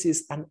customer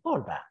places an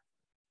order.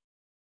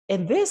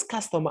 And this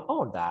customer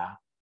order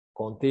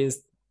contains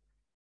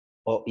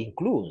or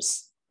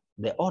includes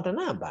the order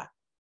number,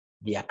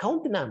 the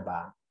account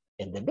number,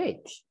 and the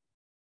date.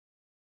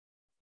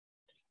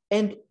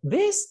 And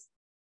this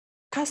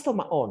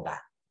customer order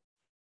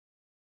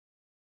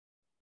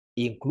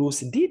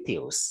includes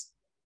details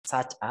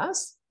such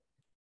as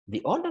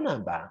the order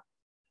number,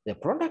 the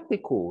product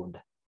code,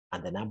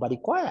 and the number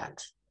required.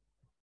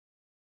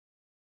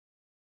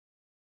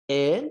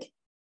 And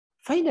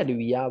finally,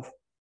 we have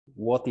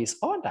what is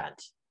ordered.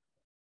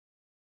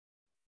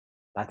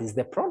 That is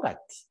the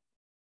product.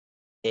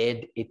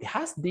 And it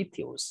has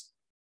details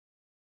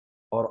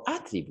or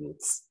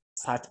attributes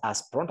such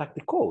as product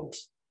code,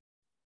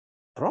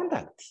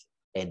 product,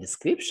 and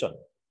description.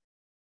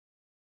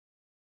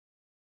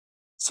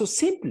 So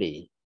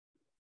simply,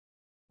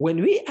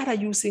 when we are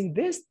using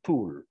this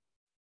tool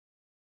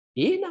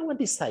in our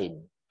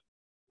design,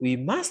 we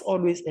must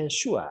always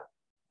ensure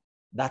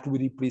that we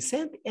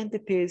represent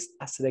entities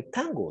as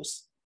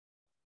rectangles.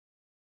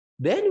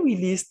 Then we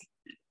list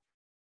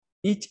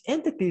each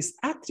entity's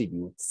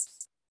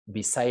attributes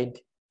beside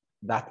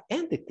that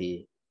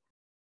entity,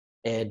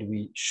 and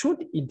we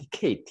should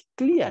indicate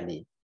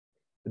clearly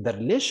the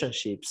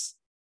relationships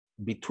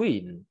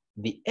between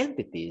the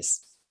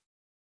entities.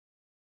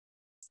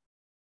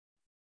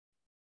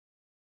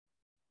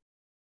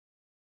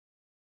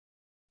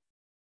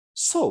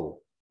 So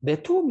the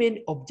two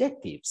main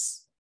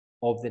objectives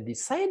of the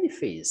design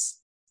phase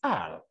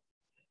are,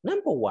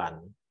 number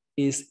one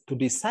is to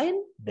design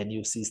the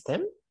new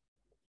system.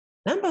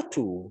 Number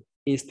two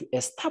is to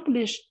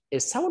establish a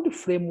sound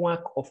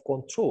framework of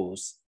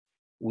controls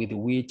with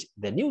which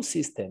the new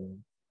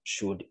system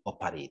should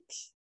operate.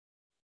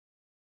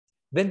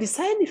 The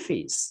design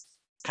phase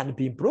can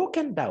be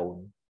broken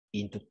down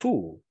into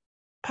two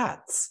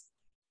parts.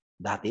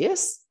 That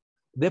is,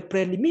 the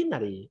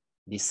preliminary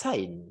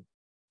design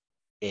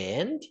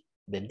and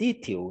the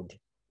detailed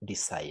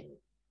design.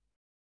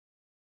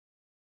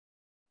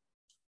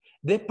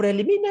 The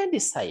preliminary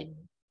design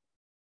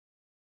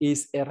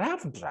is a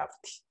rough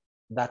draft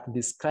that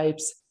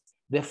describes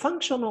the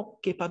functional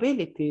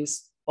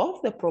capabilities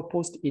of the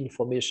proposed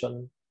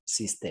information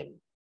system.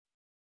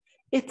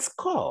 It's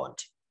called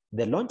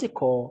the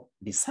logical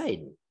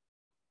design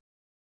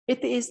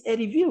It is a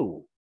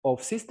review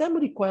of system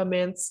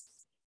requirements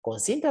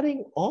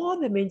considering all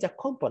the major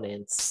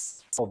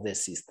components of the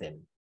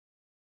system.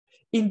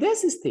 In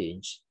this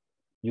stage,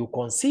 you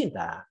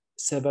consider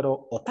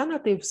several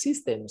alternative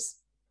systems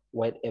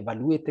while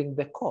evaluating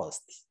the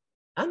cost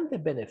and the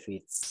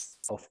benefits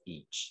of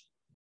each.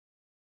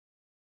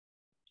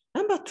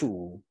 Number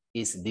 2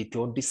 is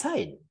detailed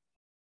design.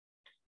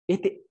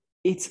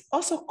 It's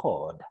also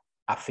called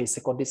a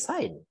physical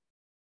design.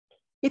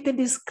 It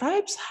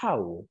describes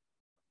how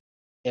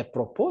a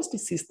proposed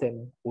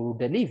system will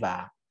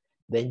deliver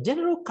the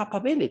general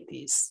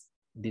capabilities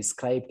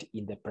described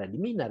in the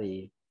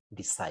preliminary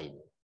design.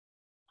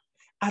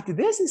 At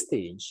this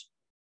stage,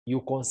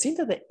 you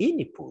consider the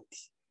input,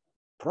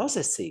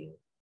 processing,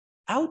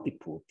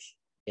 output,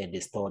 and the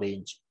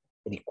storage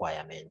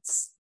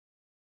requirements.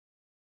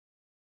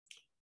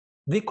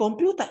 The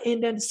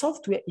computer-aided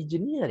software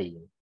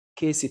engineering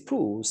case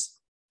tools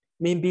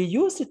may be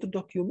used to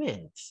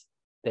document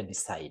the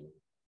design.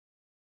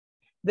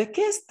 The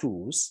case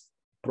tools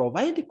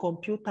provide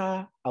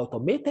computer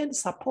automated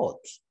support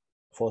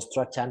for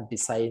structured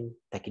design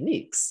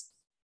techniques.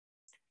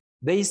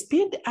 They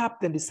speed up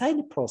the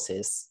design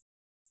process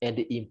and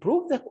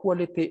improve the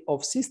quality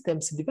of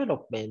systems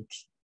development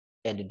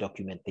and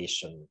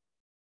documentation.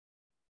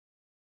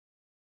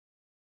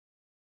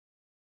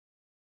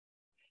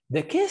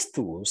 The case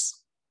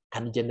tools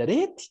can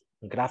generate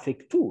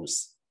graphic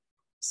tools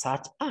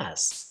such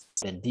as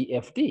the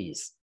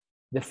DFDs,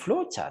 the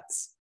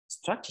flowcharts,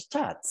 structure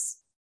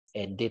charts,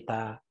 and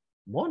data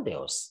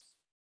models.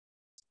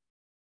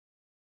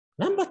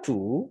 Number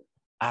 2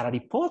 are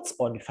reports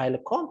on file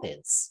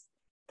contents,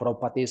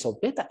 properties of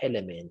data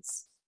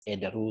elements,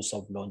 and the rules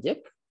of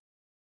logic.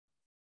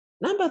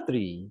 Number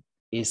 3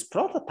 is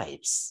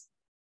prototypes.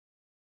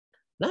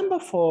 Number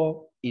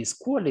 4 is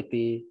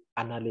quality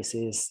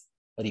analysis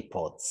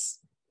reports.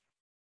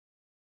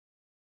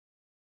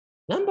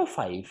 Number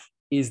 5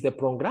 is the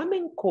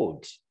programming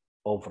code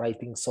of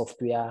writing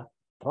software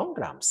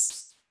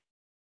programs.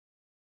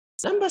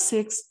 Number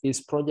 6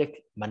 is project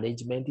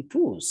management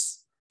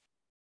tools.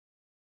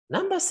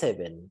 Number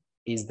 7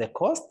 is the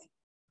cost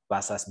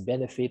versus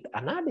benefit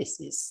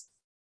analysis.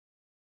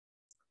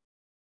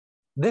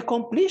 The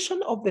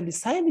completion of the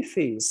design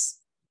phase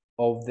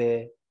of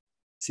the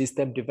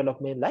system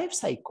development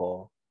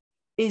lifecycle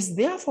is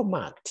therefore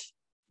marked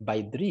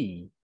by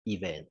 3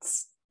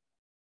 events.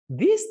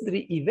 These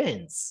 3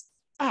 events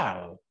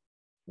are: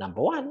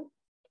 number 1,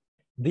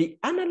 the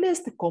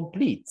analyst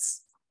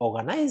completes,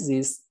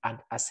 organizes, and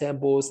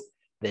assembles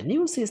the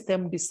new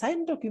system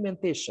design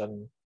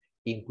documentation,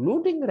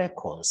 including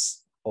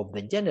records of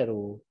the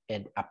general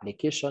and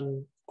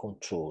application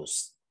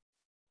controls.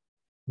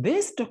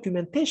 This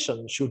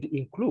documentation should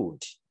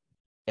include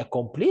a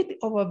complete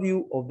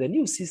overview of the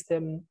new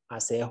system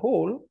as a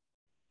whole,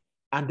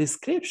 and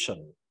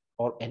description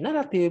or a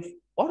narrative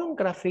or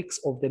graphics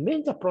of the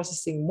major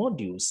processing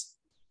modules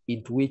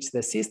into which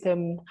the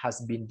system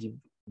has been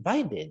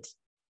divided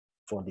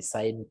for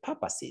design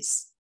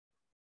purposes.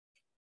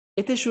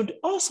 It should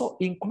also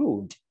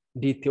include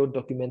detailed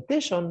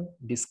documentation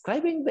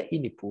describing the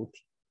input,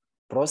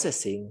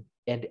 processing,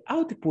 and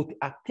output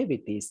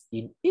activities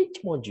in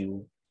each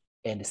module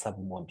and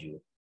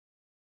submodule.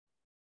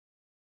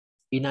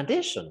 In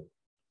addition,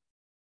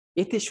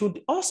 it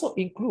should also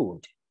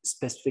include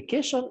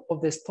specification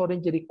of the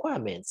storage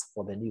requirements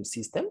for the new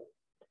system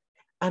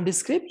and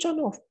description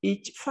of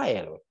each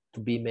file to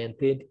be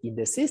maintained in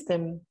the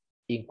system,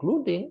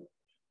 including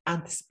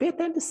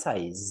anticipated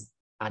size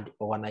and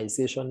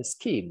organization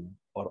scheme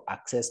or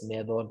access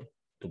method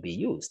to be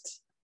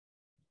used.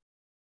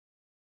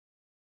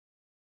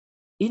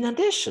 In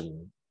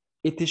addition,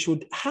 it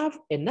should have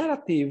a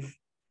narrative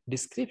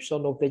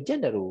description of the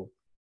general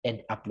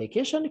and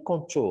application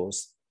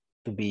controls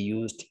to be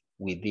used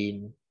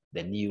within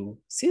the new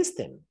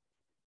system.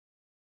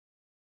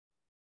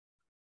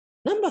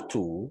 Number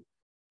 2,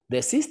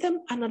 the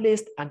system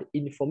analyst and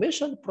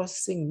information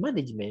processing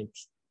management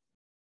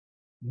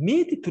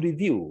meet to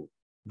review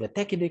the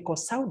technical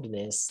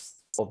soundness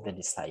of the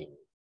design.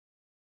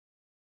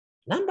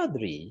 Number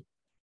 3,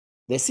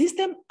 the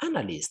system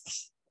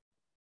analyst,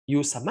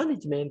 user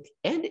management,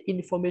 and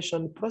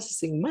information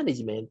processing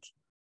management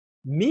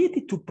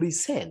meet to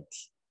present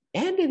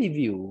and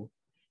review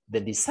the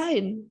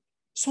design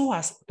so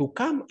as to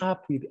come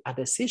up with a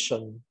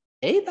decision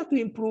either to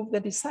improve the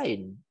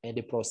design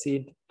and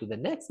proceed to the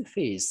next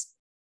phase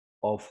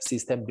of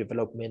system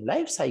development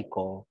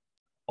lifecycle,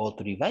 or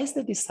to revise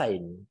the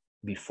design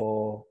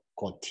before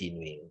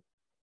continuing.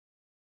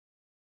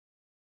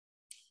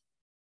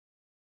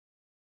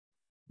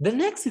 The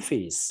next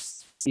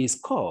phase is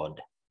called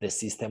the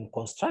system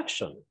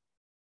construction.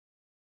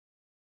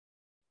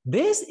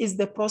 This is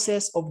the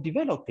process of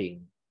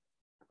developing,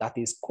 that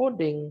is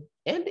coding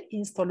and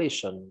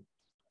installation,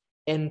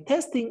 and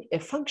testing a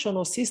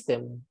functional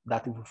system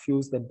that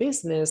fulfills the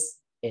business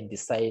and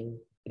design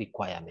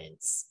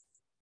requirements.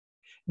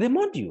 The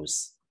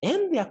modules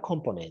and their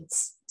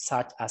components,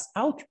 such as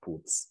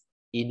outputs,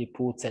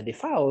 inputs, and the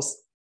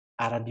files,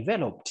 are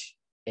developed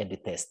and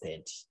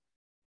tested.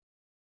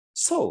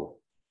 So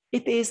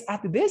it is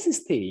at this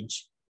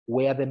stage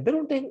where the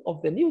building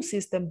of the new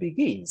system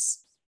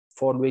begins,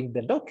 following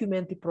the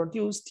document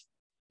produced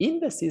in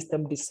the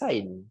system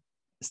design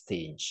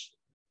stage.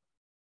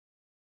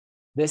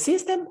 The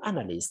system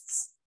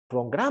analysts,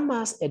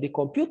 programmers, and the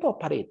computer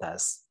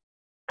operators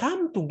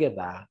come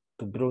together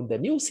to build the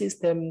new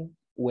system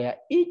where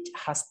each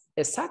has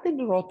a certain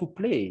role to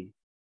play,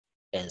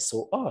 and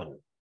so on.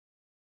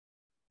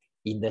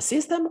 In the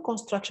system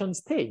construction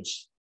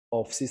stage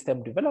of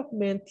system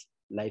development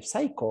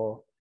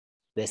lifecycle,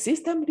 the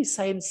system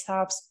design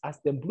serves as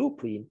the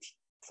blueprint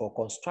for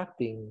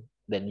constructing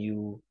the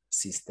new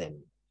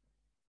system.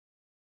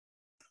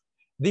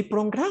 The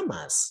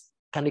programmers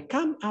can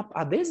come up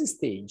at this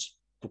stage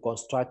to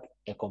construct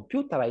a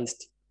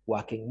computerized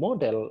working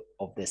model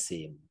of the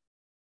same.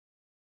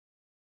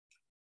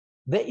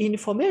 The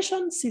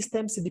Information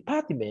Systems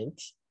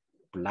Department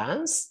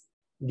plans,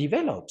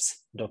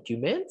 develops,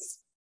 documents,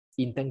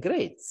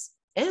 integrates,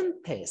 and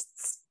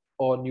tests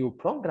all new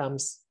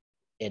programs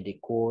and the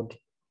code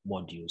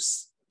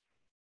modules.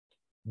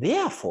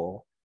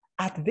 Therefore,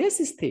 at this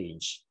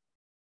stage,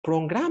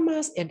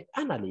 programmers and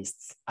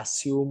analysts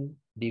assume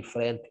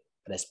different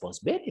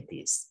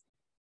responsibilities.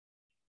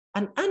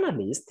 An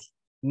analyst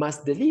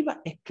must deliver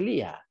a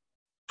clear,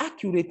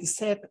 accurate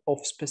set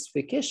of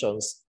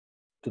specifications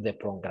to the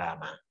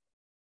programmer.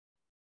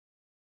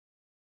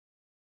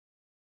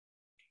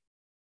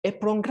 A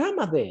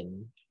programmer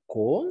then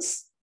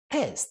codes,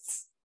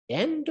 tests,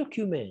 and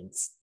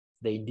documents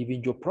the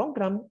individual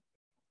program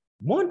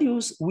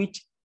modules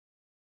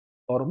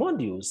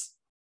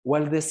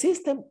while the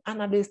system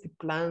analyst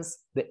plans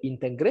the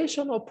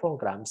integration of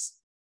programs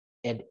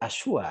and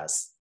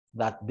assures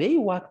that they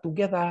work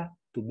together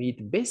to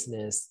meet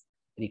business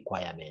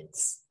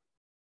requirements.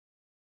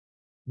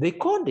 The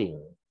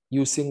coding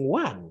using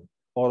one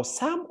or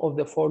some of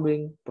the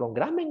following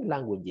programming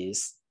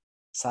languages,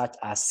 such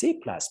as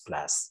C++,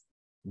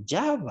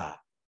 Java,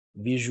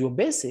 Visual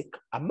Basic,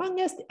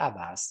 amongst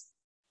others,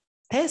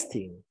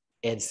 testing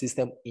and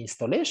system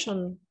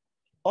installation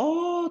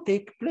all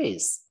take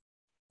place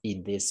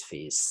in this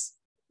phase.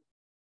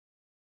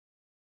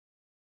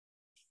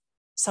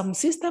 Some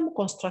system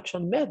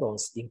construction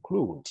methods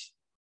include: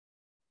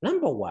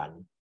 number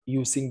one,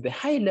 using the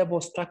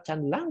high-level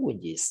structured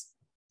languages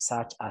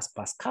such as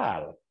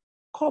Pascal,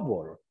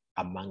 COBOL,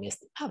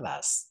 amongst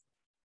others.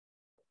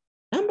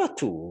 Number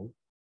two,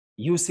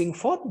 using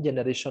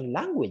fourth-generation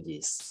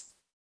languages,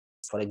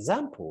 for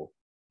example,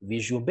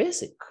 Visual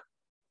Basic,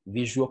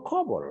 Visual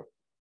COBOL,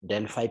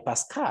 Delphi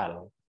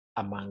Pascal,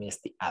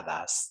 amongst the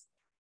others.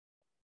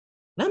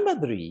 Number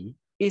three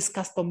is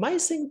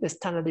customizing the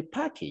standard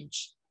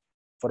package,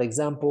 for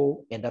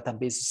example, a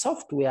database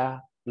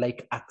software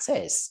like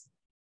Access,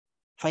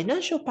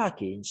 financial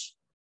package,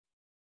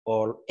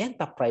 or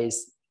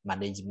enterprise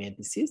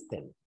management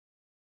system.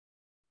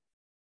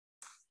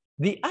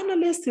 The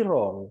analyst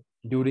role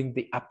during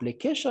the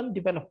application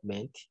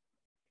development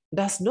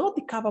does not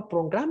cover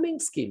programming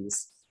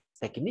skills,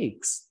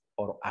 techniques,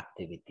 or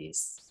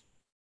activities.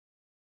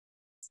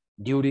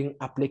 During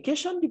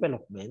application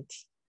development,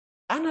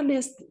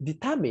 analysts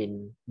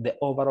determine the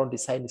overall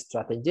design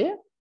strategy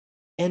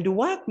and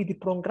work with the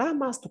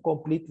programmers to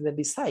complete the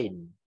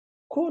design,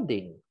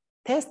 coding,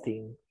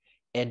 testing,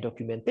 and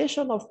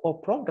documentation of all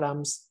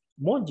programs,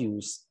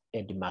 modules,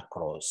 and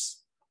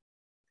macros.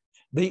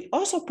 They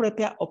also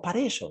prepare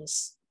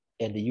operations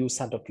and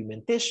user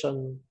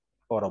documentation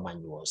or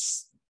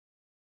manuals.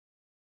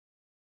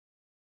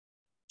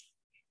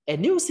 A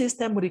new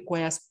system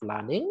requires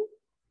planning,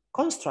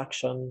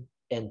 construction,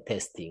 and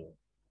testing.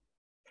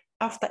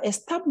 After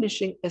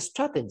establishing a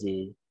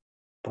strategy,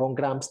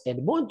 programs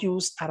and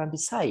modules are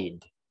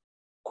designed,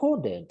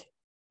 coded,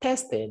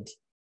 tested,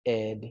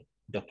 and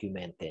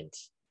documented.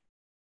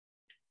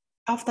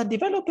 After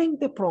developing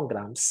the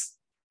programs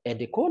and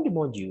the code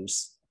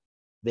modules,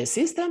 the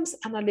systems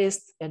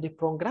analysts and the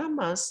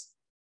programmers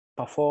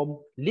perform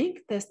link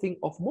testing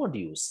of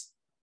modules,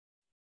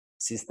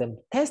 system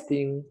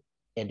testing,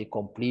 and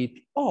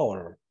complete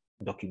all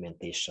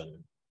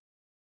documentation.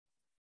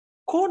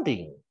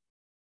 Coding,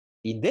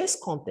 in this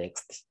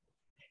context,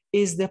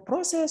 is the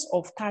process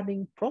of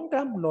turning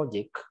program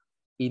logic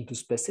into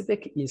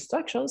specific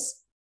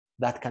instructions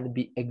that can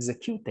be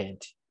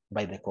executed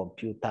by the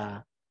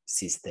computer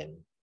system.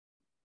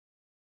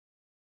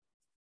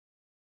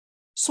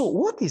 So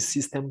what is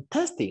system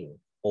testing,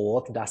 or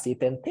what does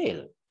it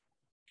entail?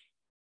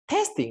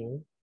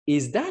 Testing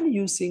is done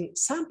using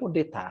sample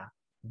data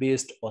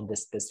based on the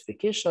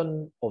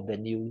specification of the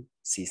new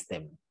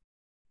system.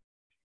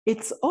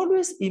 It's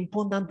always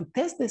important to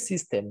test the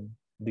system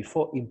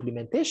before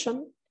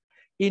implementation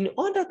in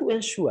order to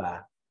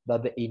ensure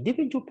that the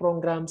individual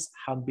programs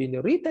have been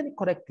written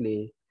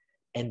correctly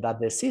and that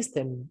the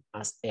system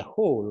as a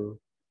whole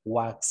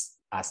works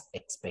as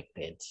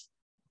expected.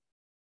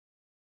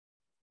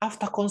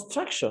 After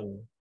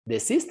construction, the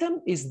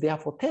system is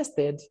therefore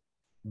tested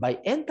by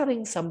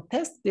entering some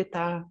test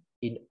data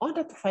in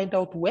order to find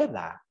out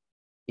whether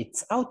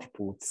its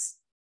outputs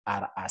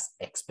are as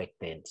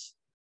expected.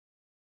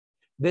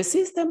 The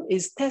system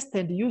is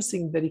tested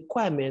using the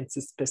requirements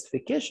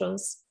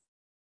specifications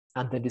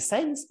and the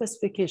design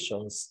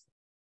specifications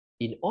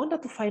in order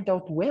to find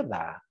out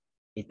whether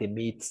it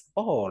meets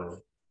all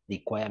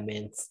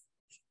requirements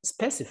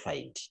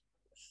specified.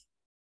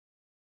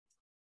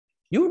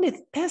 Unit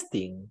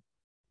testing,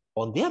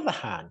 on the other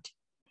hand,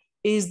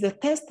 is the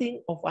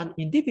testing of an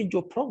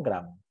individual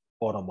program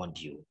or a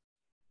module.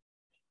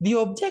 The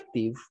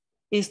objective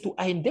is to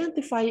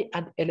identify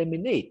and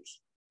eliminate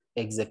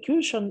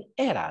execution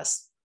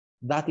errors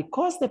that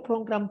cause the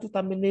program to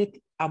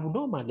terminate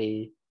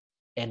abnormally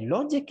and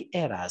logic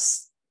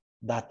errors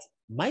that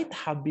might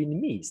have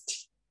been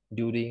missed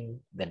during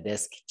the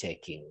desk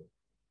checking.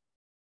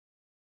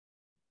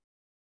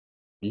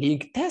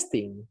 Link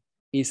testing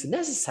is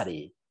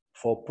necessary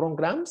for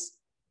programs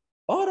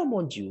or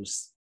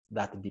modules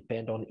that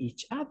depend on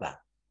each other.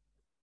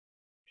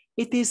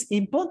 It is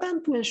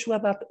important to ensure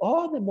that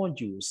all the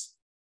modules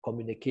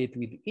communicate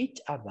with each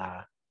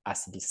other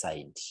as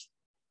designed.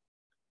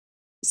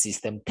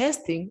 System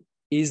testing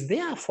is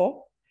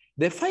therefore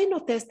the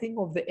final testing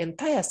of the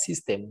entire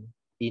system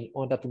in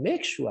order to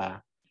make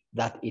sure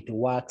that it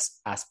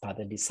works as per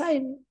the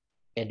design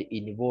and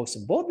involves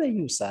both the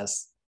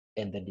users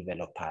and the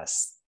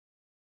developers.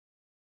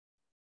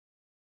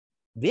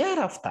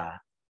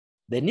 Thereafter,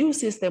 the new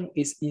system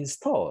is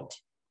installed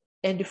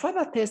and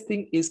further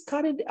testing is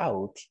carried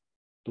out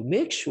to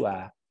make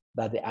sure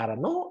that there are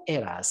no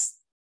errors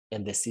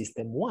and the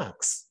system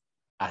works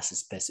as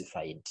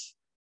specified.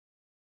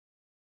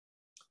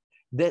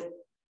 The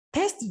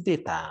test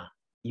data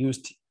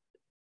used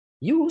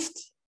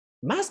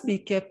must be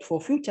kept for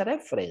future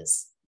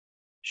reference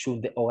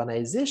should the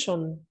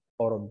organization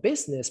or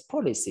business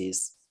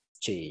policies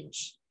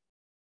change.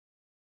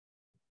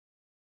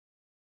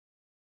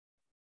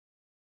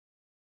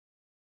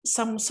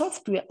 Some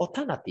software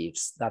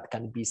alternatives that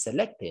can be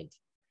selected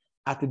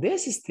at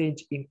this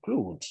stage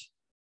include,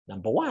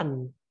 number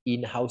one,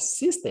 in-house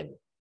system.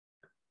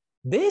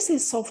 This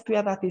is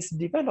software that is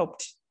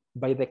developed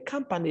by the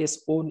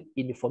company's own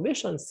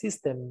information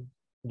system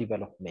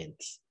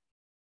development.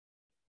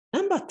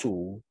 Number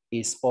two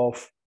is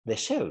off the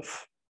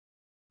shelf.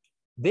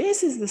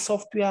 This is the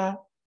software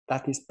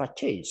that is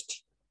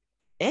purchased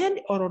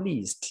and or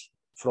released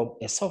from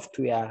a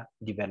software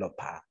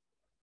developer.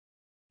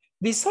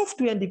 The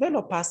software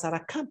developers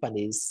are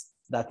companies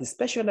that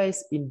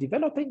specialize in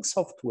developing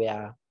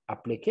software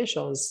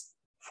applications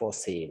for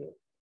sale.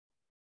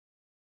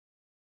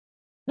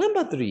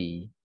 Number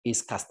three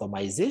is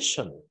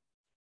customization.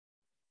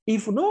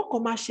 If no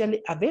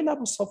commercially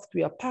available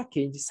software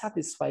package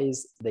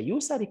satisfies the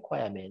user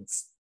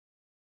requirements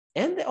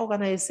and the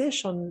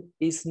organization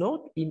is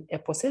not in a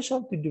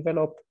position to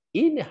develop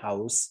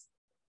in-house,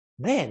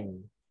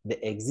 then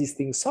the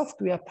existing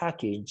software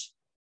package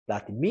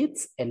that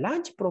meets a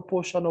large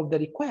proportion of the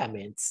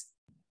requirements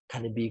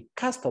can be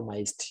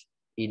customized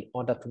in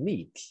order to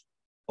meet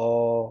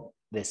all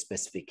the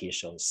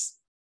specifications.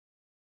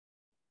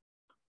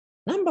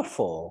 Number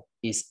four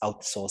is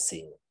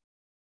outsourcing.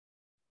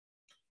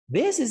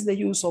 This is the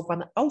use of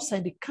an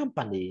outside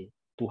company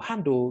to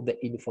handle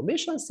the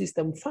information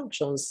system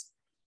functions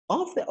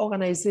of the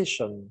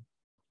organization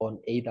on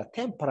either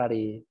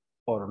temporary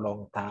or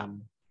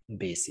long-term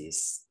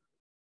basis.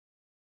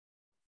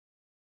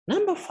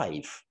 Number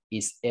five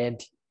is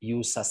end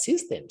user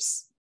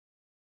systems.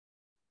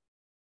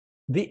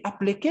 The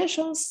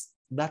applications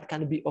that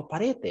can be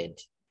operated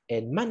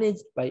and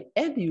managed by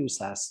end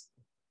users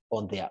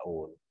on their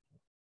own.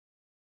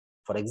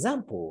 For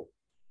example,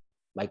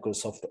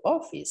 Microsoft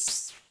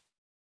Office.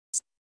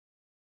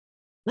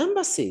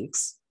 Number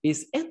six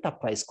is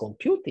enterprise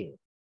computing,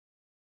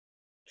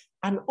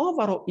 an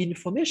overall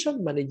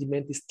information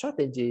management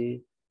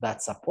strategy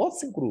that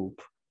supports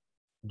group,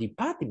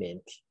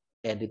 department,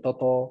 and the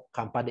total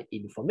company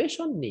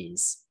information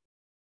needs,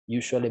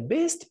 usually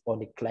based on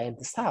the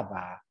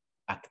client-server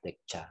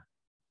architecture.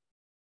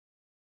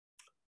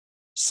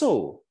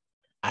 So,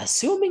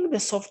 assuming the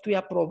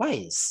software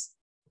provides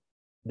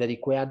the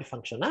required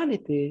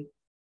functionality,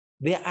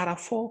 there are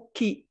four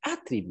key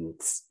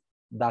attributes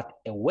that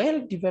a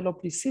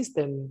well-developed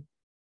system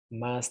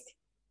must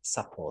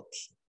support.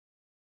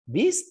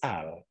 These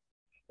are,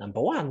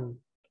 number one,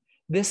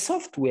 the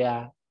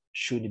software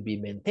should be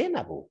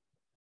maintainable.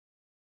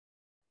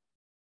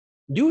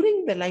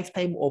 During the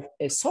lifetime of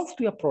a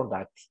software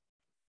product,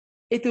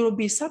 it will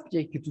be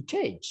subject to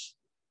change.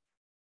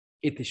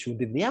 It should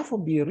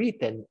therefore be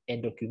written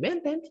and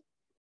documented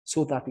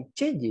so that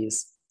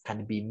changes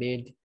can be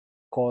made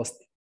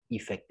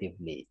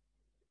cost-effectively.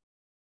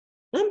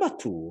 Number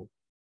two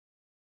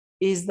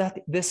is that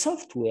the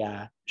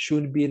software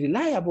should be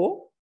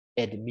reliable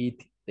and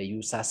meet the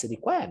user's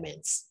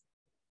requirements.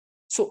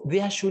 So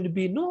there should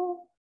be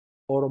no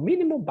or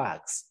minimum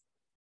bugs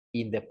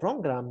in the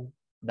program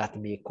that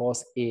may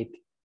cause it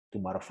to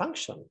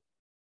malfunction.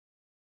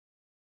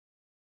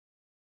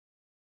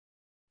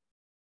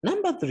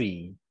 Number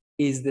three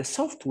is the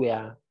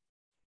software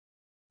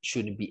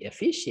should be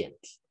efficient.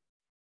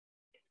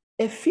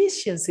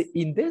 Efficiency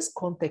in this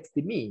context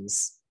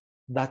means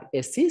that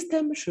a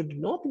system should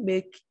not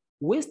make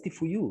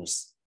wasteful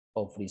use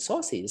of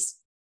resources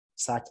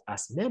such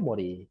as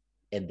memory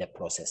and the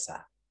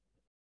processor.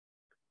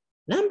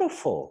 Number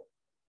 4,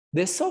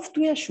 the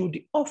software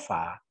should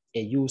offer a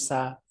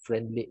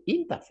user-friendly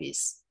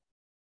interface.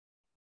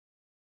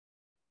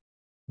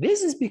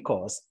 This is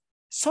because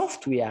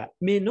software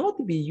may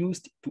not be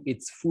used to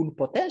its full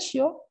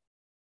potential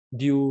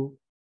due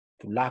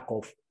to lack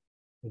of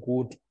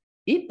good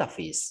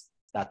interface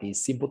that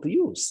is simple to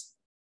use.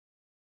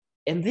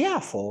 And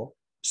therefore,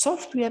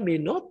 software may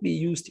not be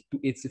used to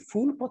its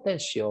full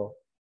potential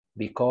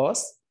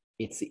because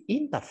its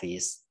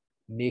interface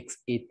makes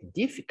it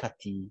difficult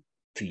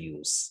to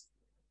use.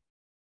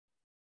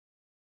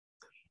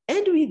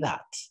 And with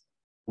that,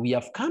 we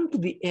have come to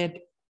the end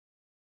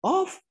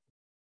of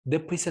the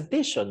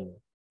presentation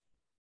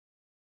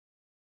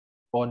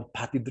on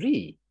part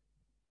 3.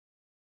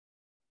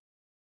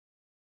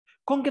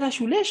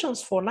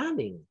 Congratulations for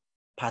learning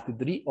part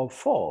 3 of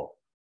 4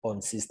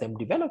 on system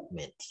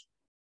development.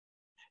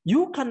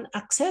 You can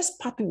access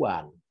part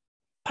 1,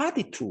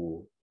 part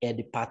 2,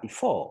 and part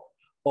 4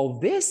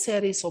 of this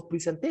series of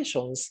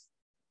presentations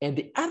and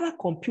the other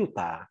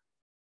computer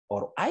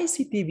or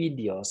ICT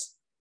videos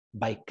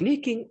by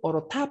clicking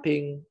or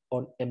tapping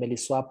on Emily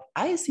Swap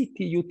ICT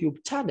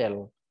YouTube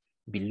channel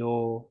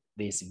below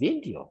this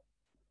video.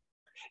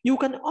 You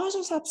can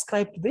also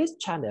subscribe to this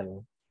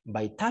channel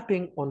by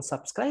tapping on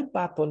subscribe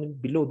button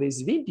below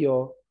this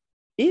video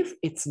if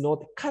it's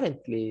not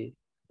currently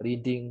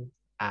reading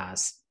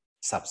as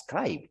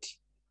subscribed.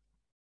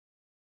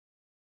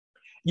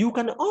 You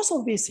can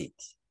also visit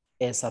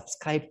and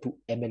subscribe to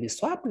Emily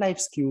Swap Life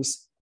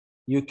Skills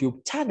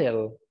YouTube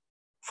channel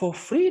for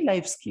free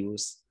life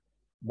skills,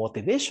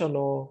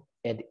 motivational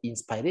and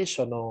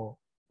inspirational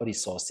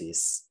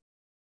resources.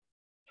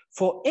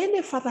 For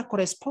any further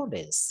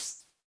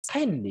correspondence,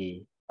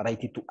 kindly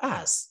write it to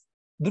us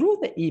through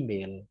the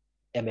email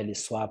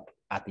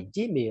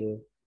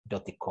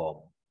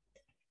emilyswap@gmail.com.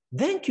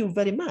 Thank you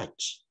very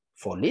much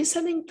for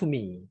listening to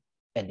me,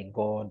 and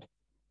God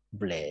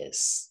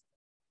bless.